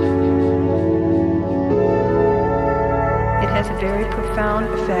 It has a very profound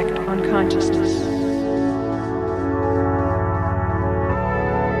effect on consciousness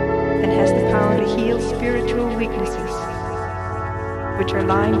and has the power to heal spiritual weaknesses, which are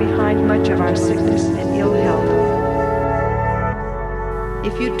lying behind much of our sickness and ill health.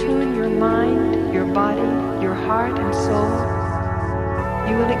 If you tune your mind, your body, your heart and soul,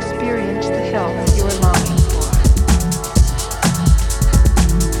 you will experience the health you are longing for.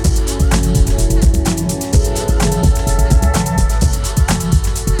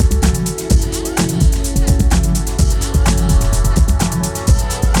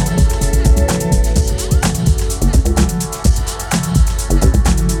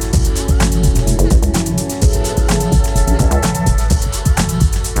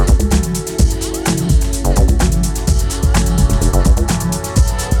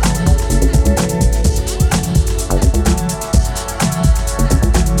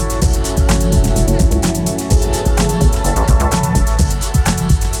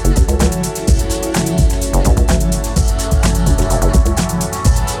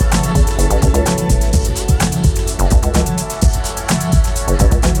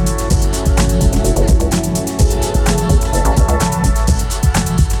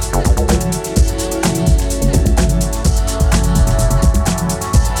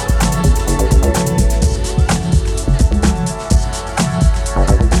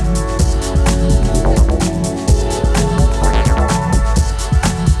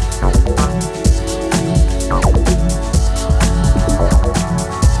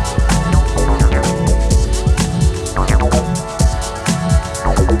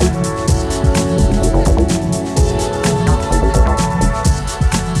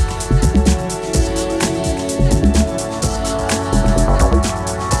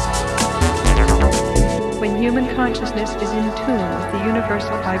 Consciousness is in tune with the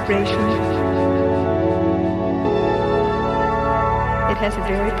universal vibration. It has a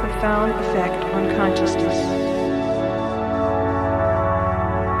very profound effect on consciousness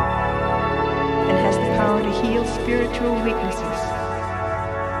and has the power to heal spiritual weaknesses,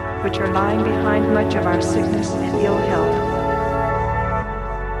 which are lying behind much of our sickness and ill health.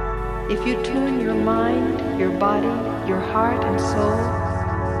 If you tune your mind, your body, your heart and soul,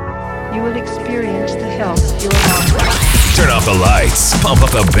 you will experience the health you are longing for. Turn off the lights, pump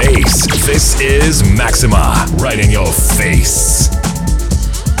up the bass. This is Maxxima, right in your face.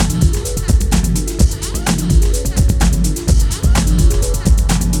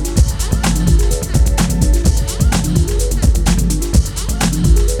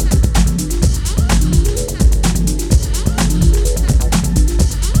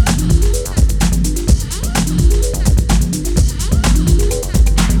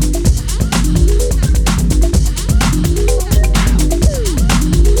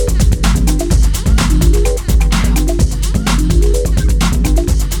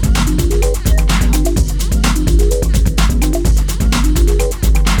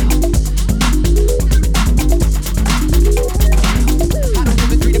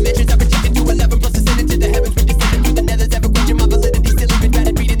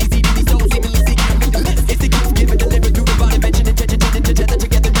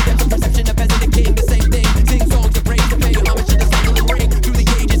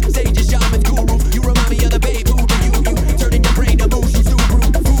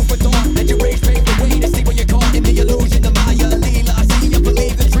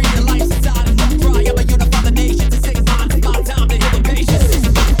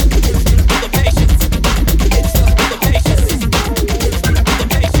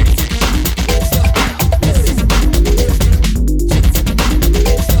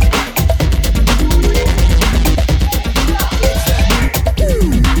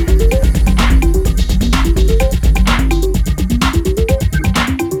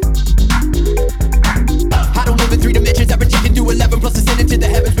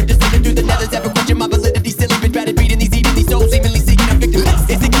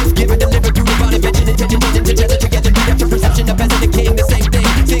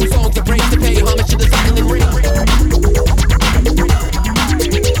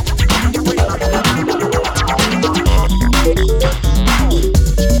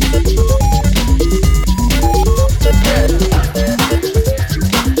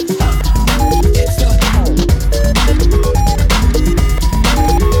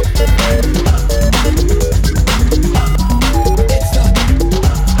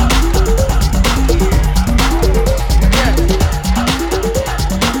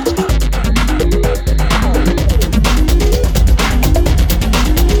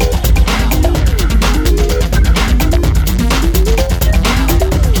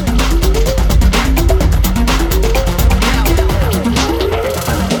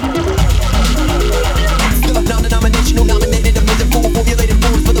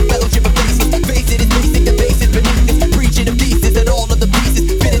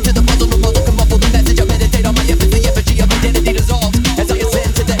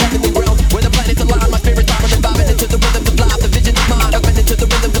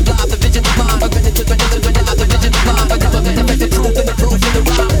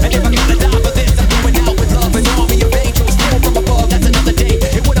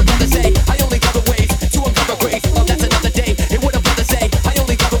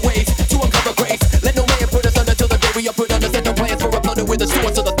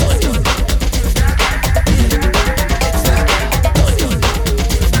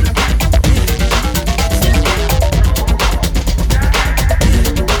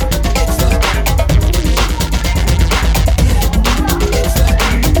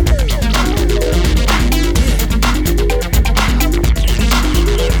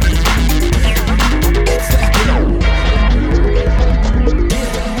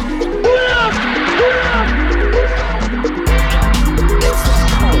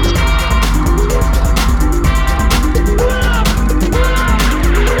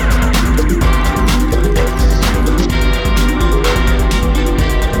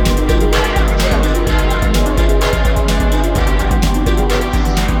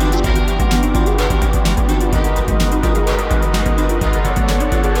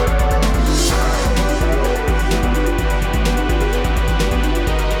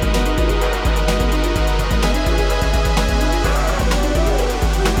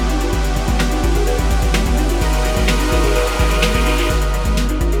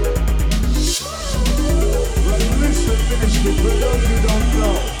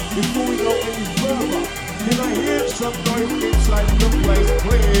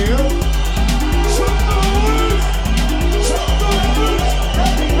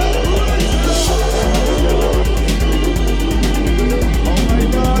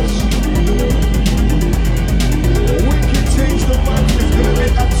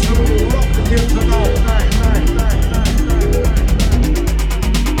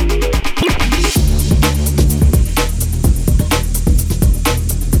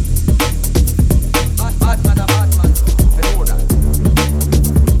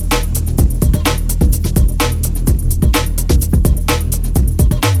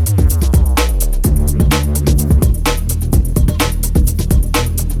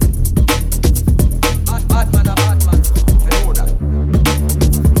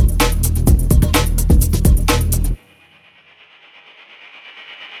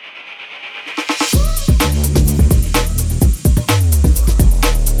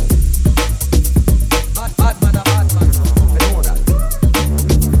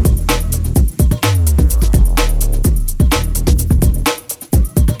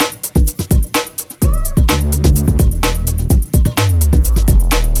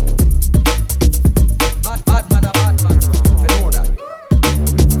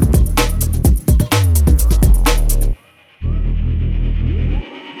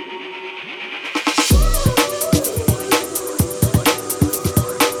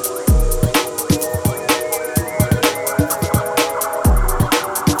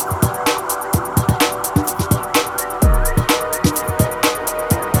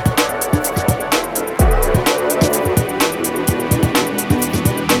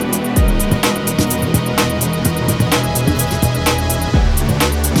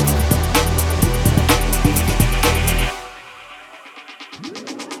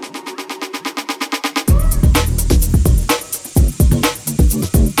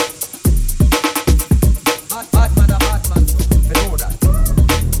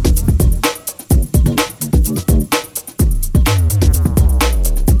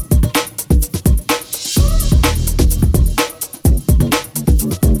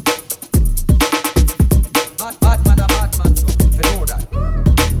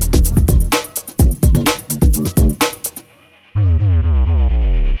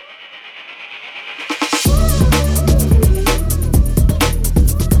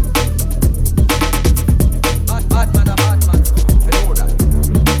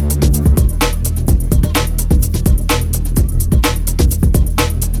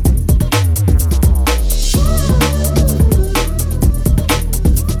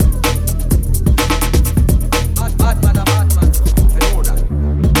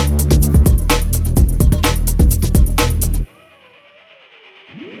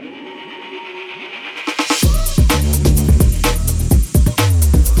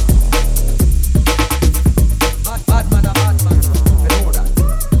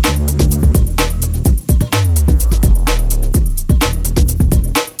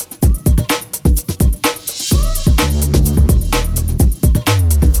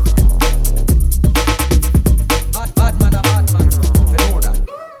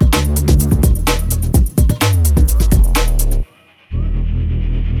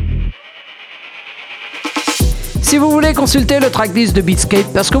 consulter le tracklist de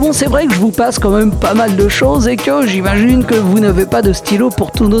Beatscape parce que bon, c'est vrai que je vous passe quand même pas mal de choses et que j'imagine que vous n'avez pas de stylo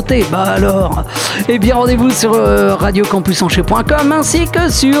pour tout noter. Bah alors, eh bien rendez-vous sur radiocampusangers.com ainsi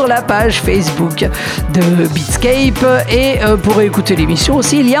que sur la page Facebook de Beatscape et pour écouter l'émission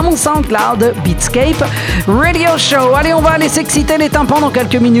aussi, il y a mon SoundCloud Beatscape Radio Show. Allez, on va aller s'exciter les tympans dans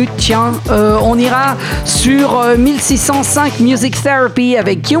quelques minutes. Tiens, on ira sur 1605 Music Therapy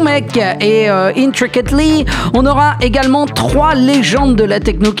avec QMEC et Intricately. On aura également 3 légendes de la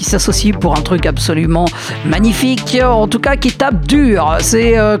techno qui s'associent pour un truc absolument magnifique, en tout cas qui tape dur.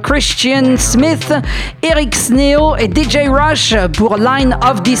 C'est Christian Smith, Eric Sneo et DJ Rush pour Line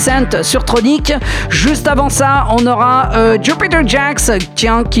of Descent sur Tronic. Juste avant ça, on aura Jupiter Jax,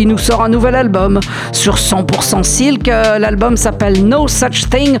 tiens, qui nous sort un nouvel album sur 100% Silk. L'album s'appelle No Such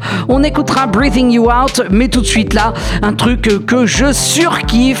Thing. On écoutera Breathing You Out, mais tout de suite là, un truc que je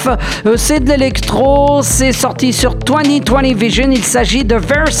surkiffe. C'est de l'électro, c'est sorti sur 2020 Vision. Il s'agit de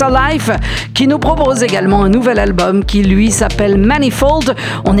Versa Life qui nous propose également un nouvel album qui lui s'appelle Manifold.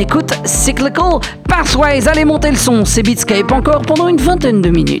 On écoute Cyclical Pathways. Allez, monter le son, c'est Beatscape encore pendant une vingtaine de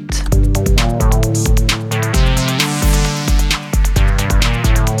minutes.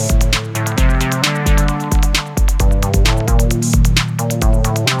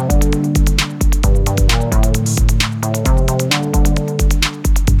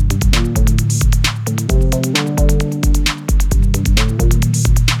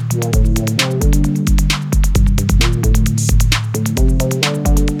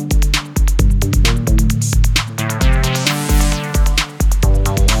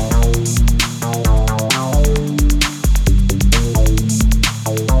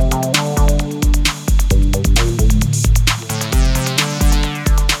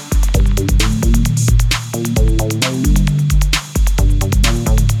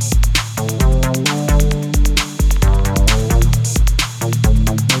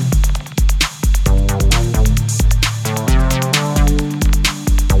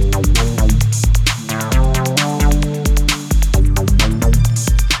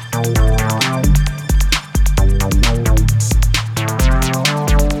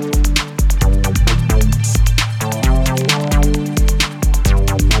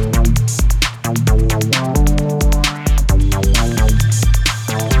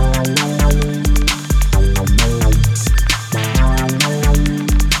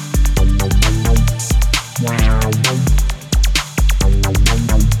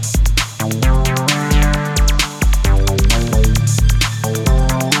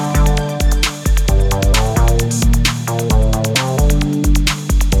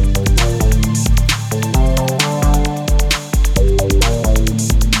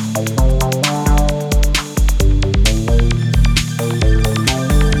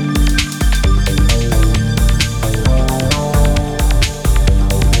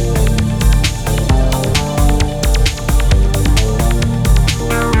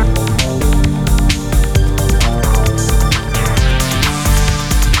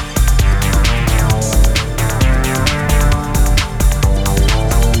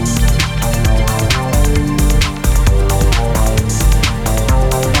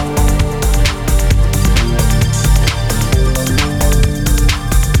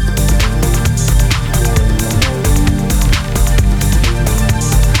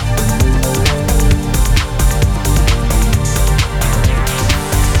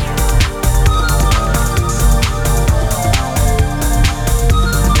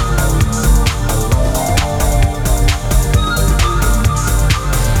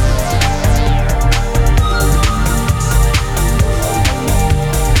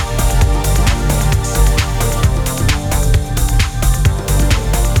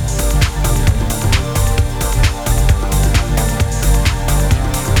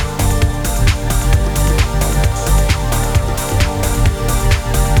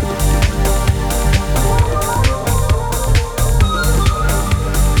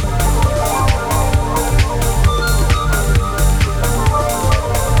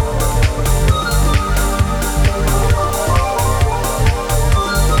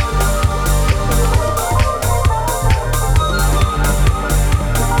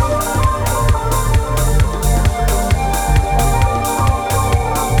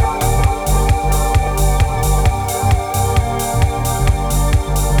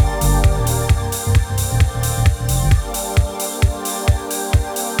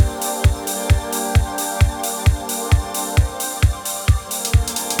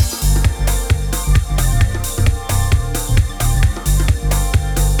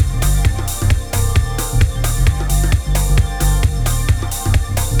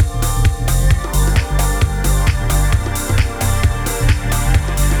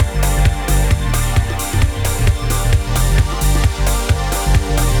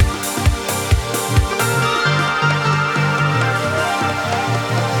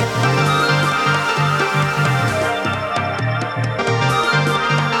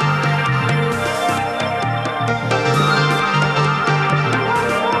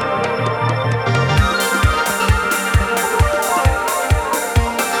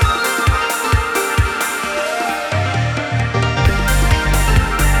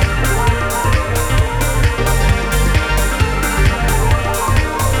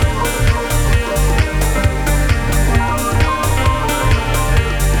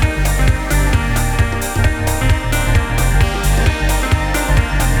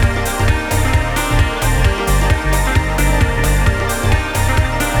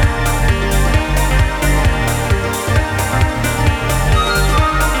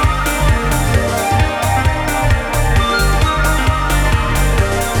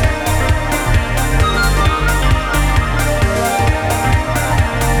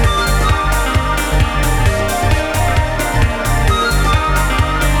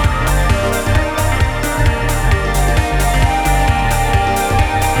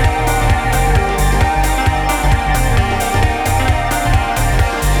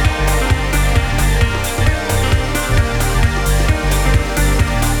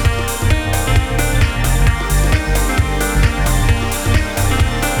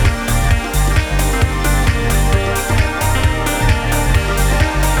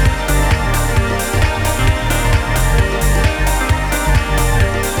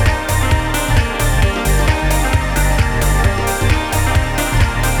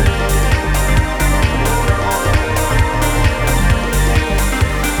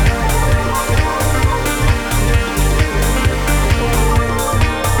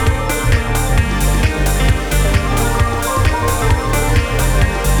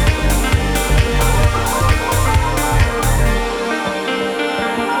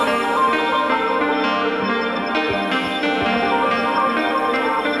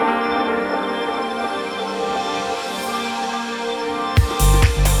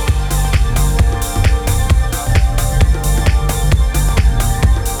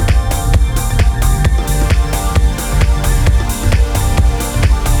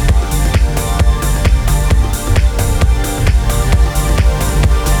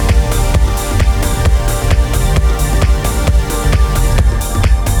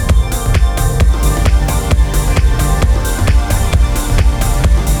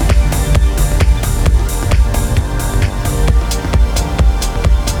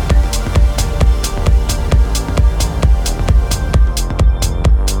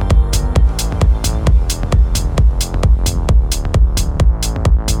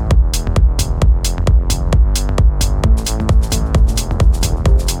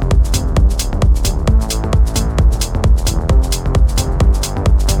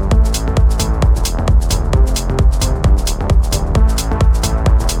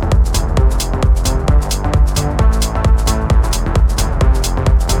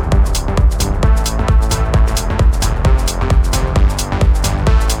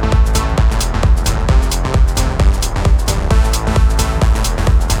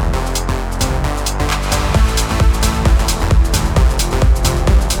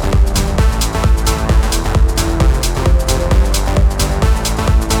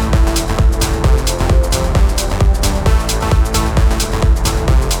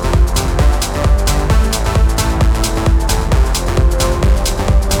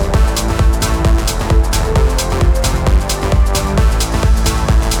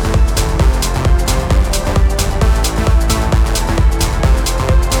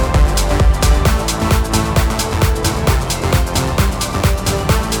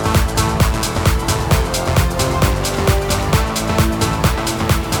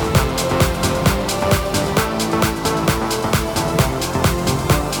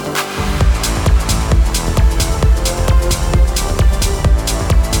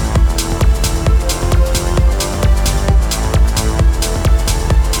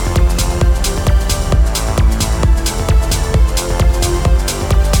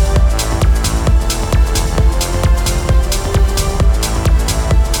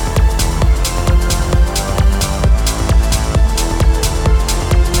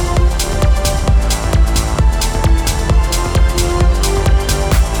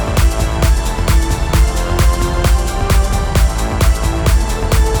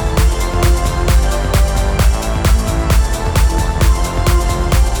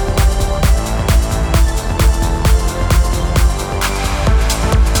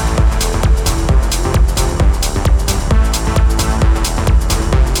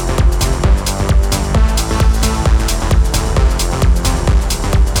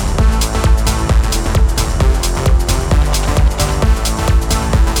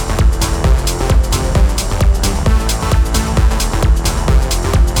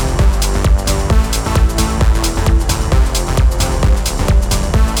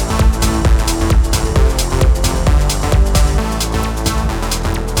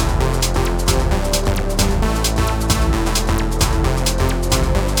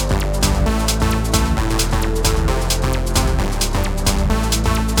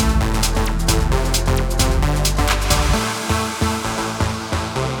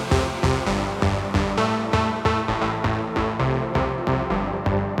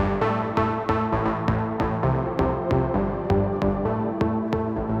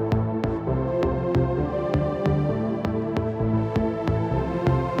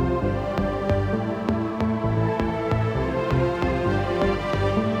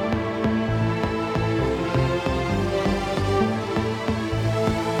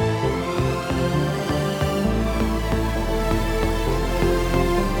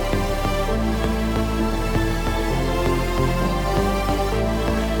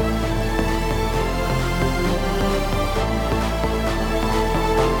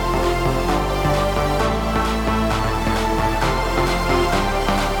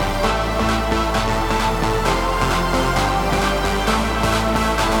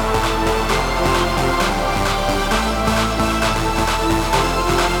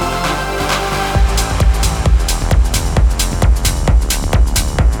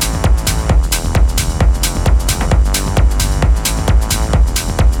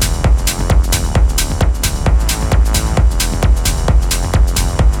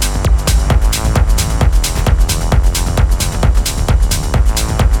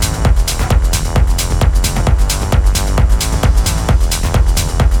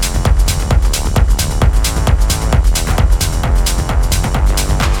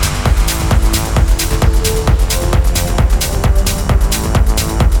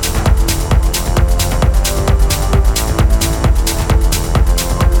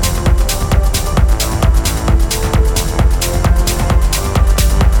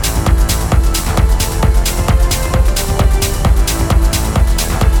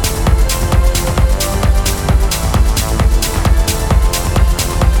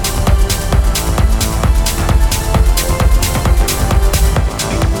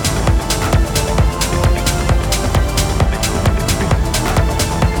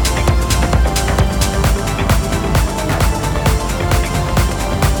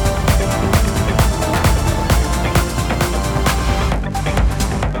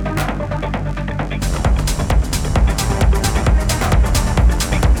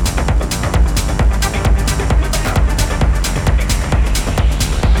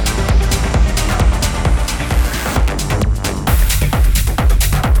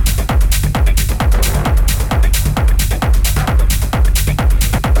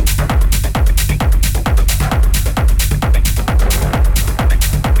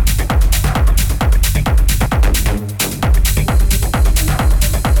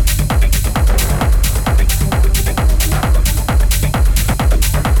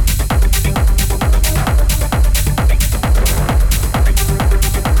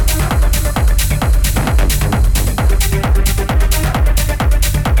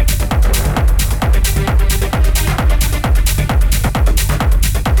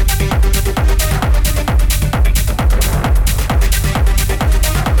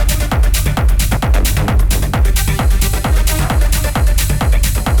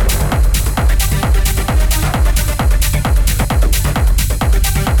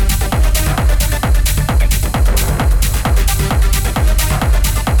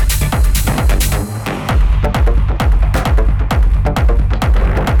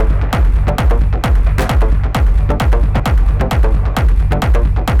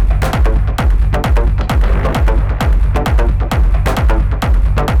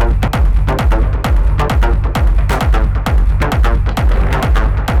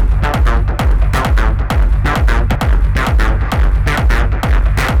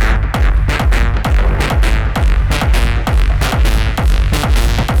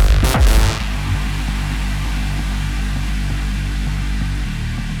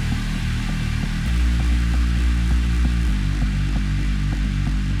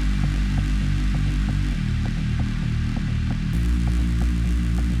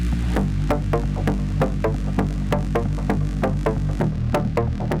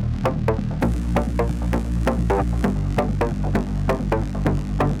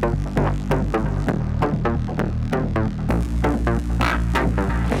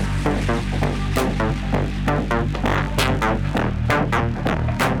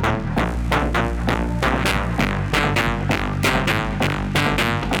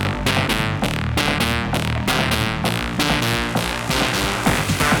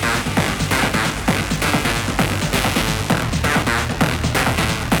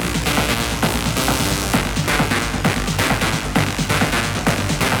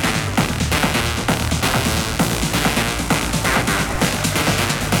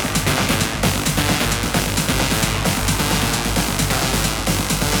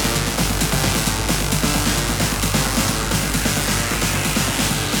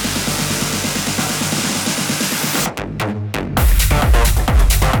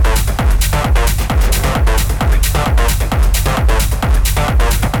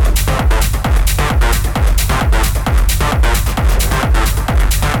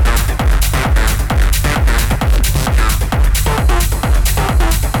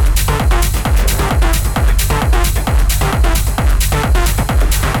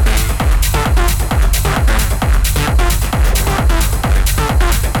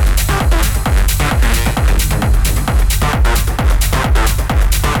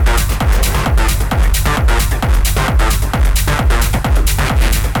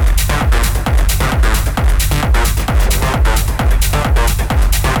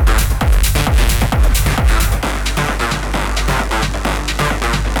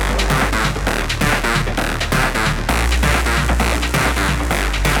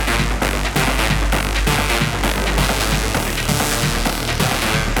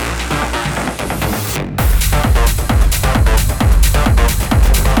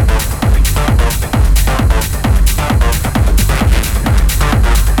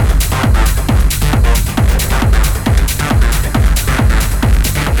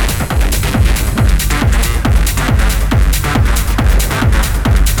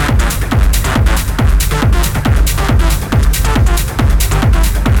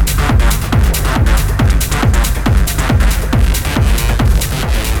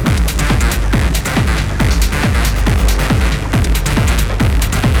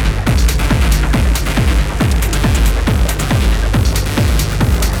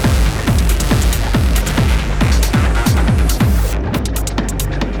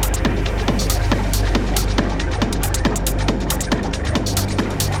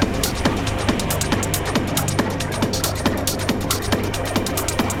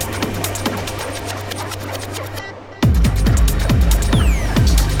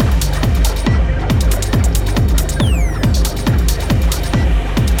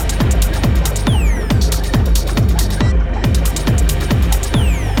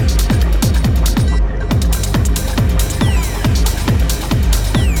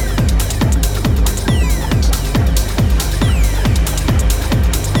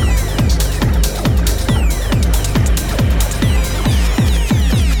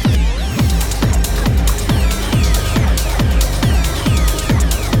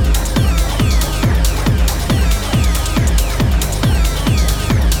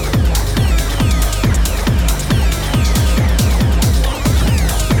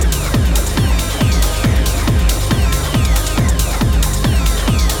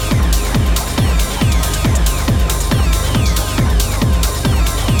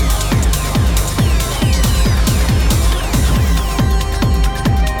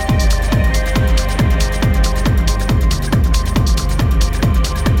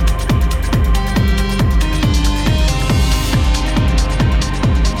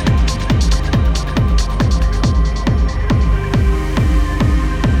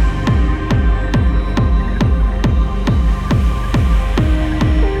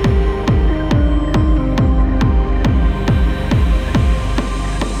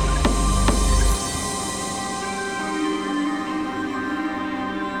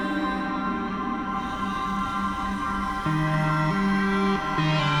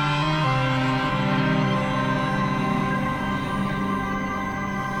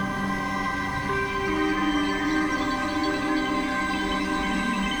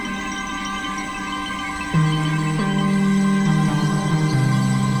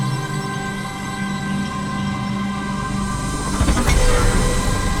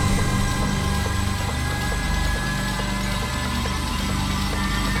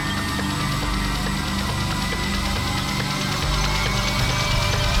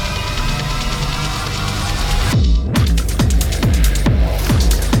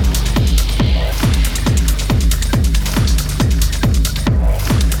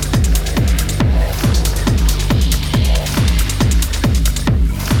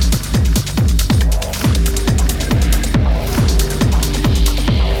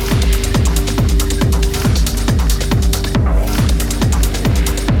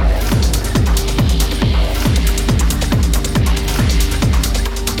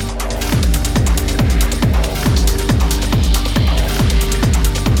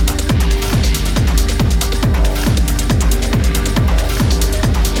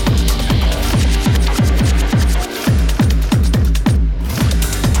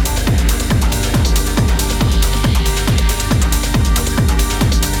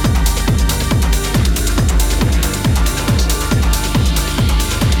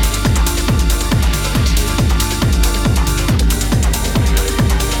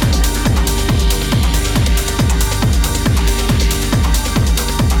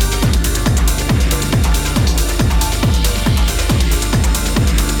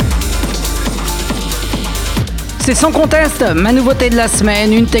 C'est sans conteste ma nouveauté de la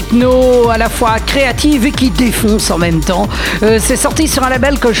semaine, une techno à la fois créative et qui défonce en même temps. C'est sorti sur un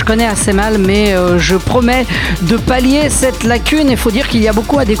label que je connais assez mal, mais je promets de pallier cette lacune. Il faut dire qu'il y a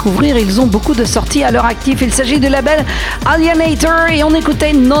beaucoup à découvrir, ils ont beaucoup de sorties à leur actif. Il s'agit du label Alienator et on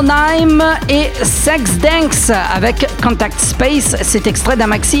écoutait Nonime et Sex Dance avec Contact Space. C'est extrait d'un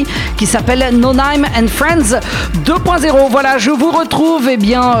maxi qui s'appelle Nonime and Friends 2.0. Voilà, je vous retrouve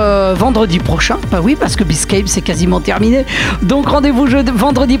vendredi prochain. Bah oui, parce que Beatscape c'est quasiment terminé. Donc rendez-vous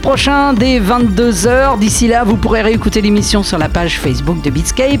vendredi prochain dès 22h. D'ici là, vous pourrez réécouter l'émission sur la page Facebook de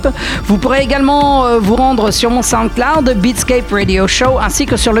Beatscape. Vous pourrez également vous rendre sur mon SoundCloud, Beatscape Radio Show, ainsi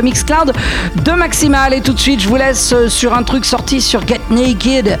que sur le Mixcloud de Maxxima. Et tout de suite, je vous laisse sur un truc sorti sur Get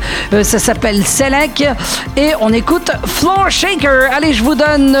Naked. Ça s'appelle Select. Et on écoute Floor Shaker. Allez, je vous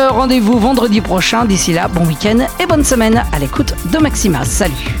donne rendez-vous vendredi prochain. D'ici là, bon week-end et bonne semaine à l'écoute de Maxxima.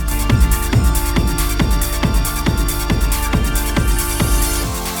 Salut!